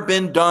 Never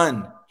been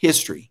done.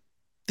 History.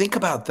 Think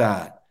about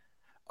that.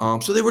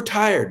 So they were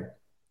tired.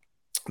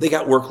 They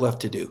got work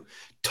left to do.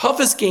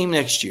 Toughest game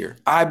next year,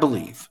 I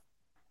believe,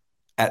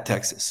 at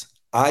Texas.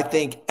 I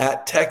think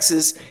at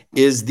Texas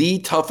is the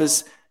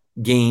toughest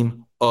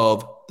game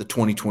of the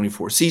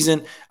 2024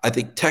 season. I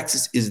think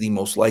Texas is the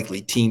most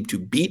likely team to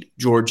beat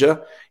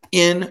Georgia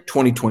in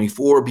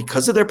 2024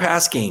 because of their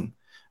pass game.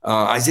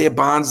 Isaiah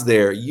Bond's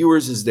there.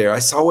 Ewers is there. I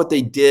saw what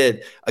they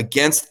did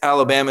against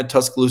Alabama and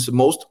Tuscaloosa.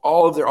 Most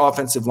all of their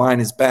offensive line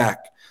is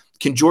back.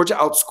 Can Georgia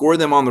outscore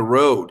them on the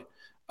road?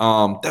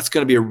 That's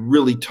going to be a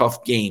really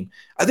tough game.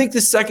 I think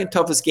the second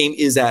toughest game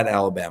is at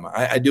Alabama.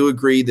 I do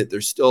agree that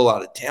there's still a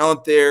lot of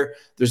talent there.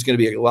 There's going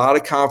to be a lot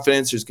of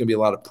confidence. There's going to be a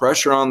lot of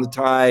pressure on the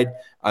Tide.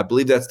 I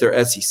believe that's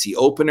their SEC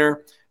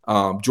opener.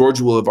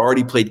 Georgia will have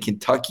already played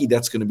Kentucky.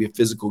 That's going to be a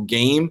physical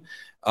game.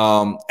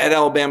 At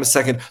Alabama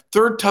second.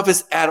 Third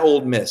toughest at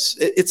Ole Miss.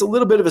 It's a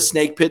little bit of a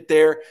snake pit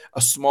there,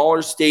 a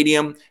smaller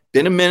stadium.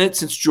 Been a minute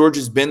since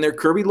Georgia's been there.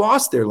 Kirby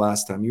lost there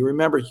last time. You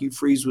remember Hugh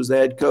Freeze was the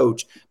head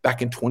coach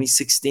back in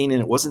 2016, and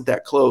it wasn't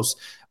that close.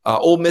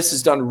 Ole Miss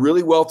has done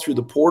really well through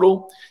the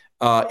portal.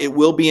 It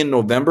will be in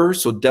November,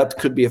 so depth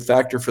could be a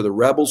factor for the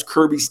Rebels.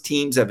 Kirby's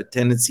teams have a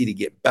tendency to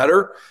get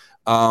better.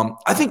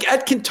 I think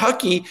at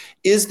Kentucky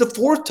is the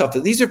fourth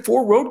toughest. These are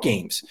 4 road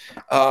games.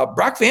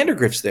 Brock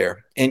Vandagriff's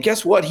there, and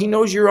guess what? He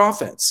knows your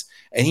offense,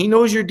 and he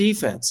knows your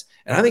defense.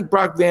 And I think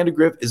Brock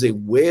Vandagriff is a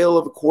whale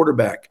of a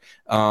quarterback.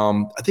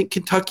 I think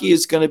Kentucky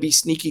is going to be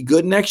sneaky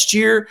good next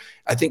year.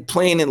 I think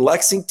playing in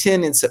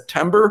Lexington in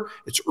September,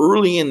 it's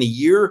early in the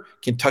year.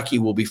 Kentucky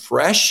will be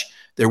fresh.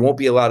 There won't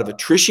be a lot of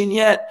attrition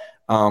yet.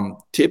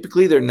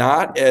 Typically, they're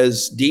not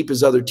as deep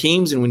as other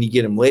teams, and when you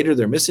get them later,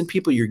 they're missing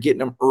people. You're getting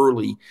them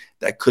early.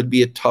 That could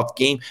be a tough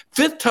game.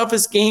 Fifth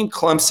toughest game,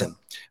 Clemson.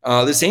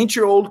 This ain't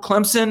your old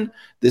Clemson.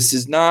 This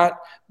is not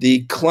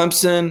the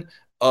Clemson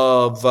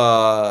of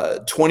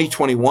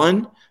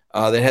 2021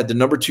 that had the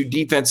number 2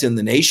 defense in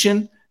the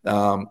nation.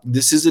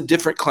 This is a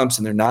different Clemson.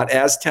 They're not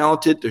as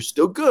talented. They're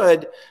still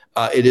good.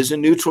 It is a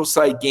neutral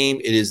site game.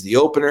 It is the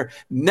opener.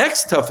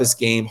 Next toughest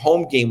game,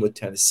 home game with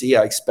Tennessee.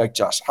 I expect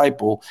Josh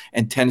Heupel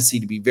and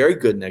Tennessee to be very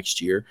good next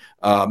year.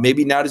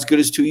 Maybe not as good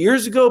as 2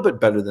 years ago,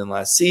 but better than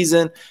last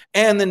season.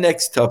 And the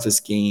next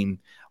toughest game,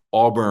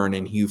 Auburn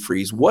and Hugh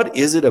Freeze. What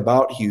is it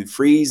about Hugh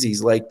Freeze?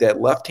 He's like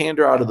that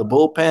left-hander out of the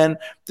bullpen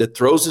that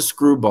throws a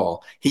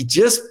screwball. He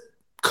just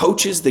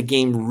coaches the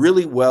game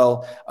really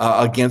well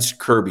against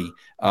Kirby.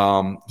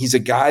 He's a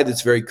guy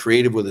that's very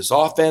creative with his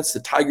offense. The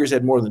Tigers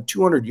had more than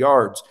 200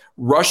 yards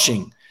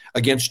rushing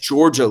against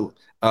Georgia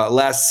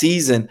last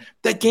season.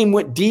 That game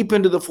went deep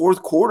into the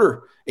fourth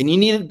quarter, and you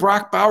needed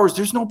Brock Bowers.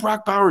 There's no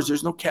Brock Bowers.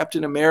 There's no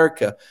Captain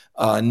America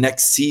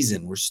next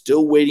season. We're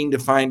still waiting to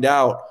find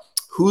out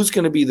who's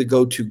going to be the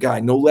go-to guy.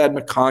 No Lad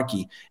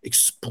McConkey,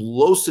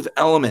 explosive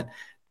element,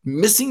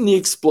 missing the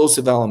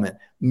explosive element,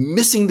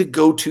 missing the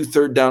go-to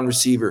third down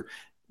receiver.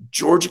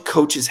 Georgia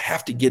coaches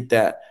have to get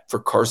that for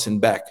Carson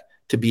Beck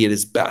to be at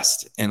his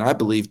best, and I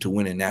believe to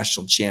win a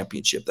national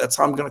championship. That's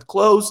how I'm going to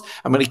close.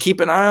 I'm going to keep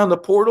an eye on the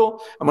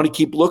portal. I'm going to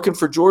keep looking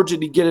for Georgia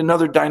to get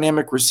another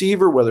dynamic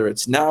receiver, whether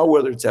it's now,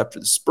 whether it's after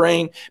the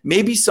spring.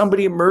 Maybe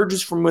somebody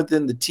emerges from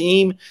within the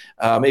team.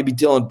 Maybe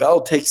Dylan Bell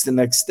takes the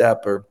next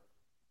step, or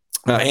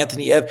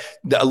Anthony Ebb.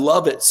 I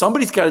love it.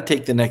 Somebody's got to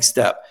take the next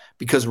step,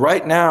 because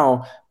right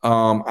now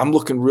I'm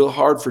looking real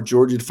hard for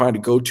Georgia to find a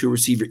go-to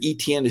receiver.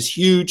 ETN is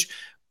huge,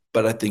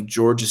 but I think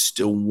Georgia's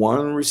still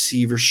one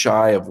receiver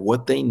shy of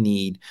what they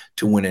need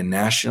to win a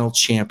national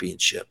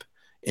championship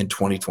in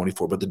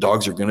 2024. But the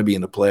Dogs are going to be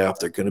in the playoff.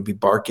 They're going to be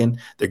barking.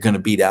 They're going to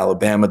beat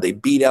Alabama. They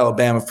beat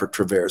Alabama for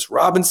Travaris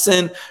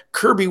Robinson.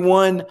 Kirby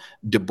 1,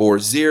 DeBoer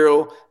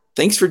 0.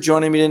 Thanks for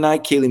joining me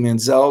tonight. Kaylee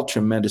Manziel,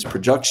 tremendous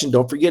production.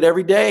 Don't forget,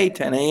 every day,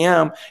 10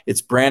 a.m.,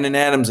 it's Brandon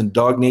Adams and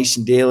Dog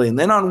Nation Daily. And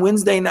then on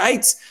Wednesday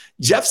nights,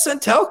 Jeff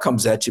Sentell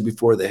comes at you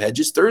before the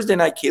hedges. Thursday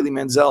night, Kaylee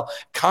Manziel,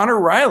 Connor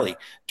Riley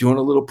doing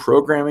a little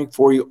programming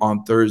for you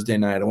on Thursday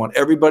night. I want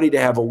everybody to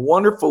have a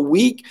wonderful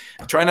week.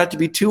 Try not to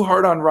be too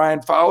hard on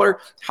Ryan Fowler.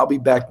 I'll be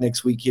back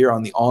next week here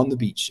on the On the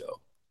Beat Show.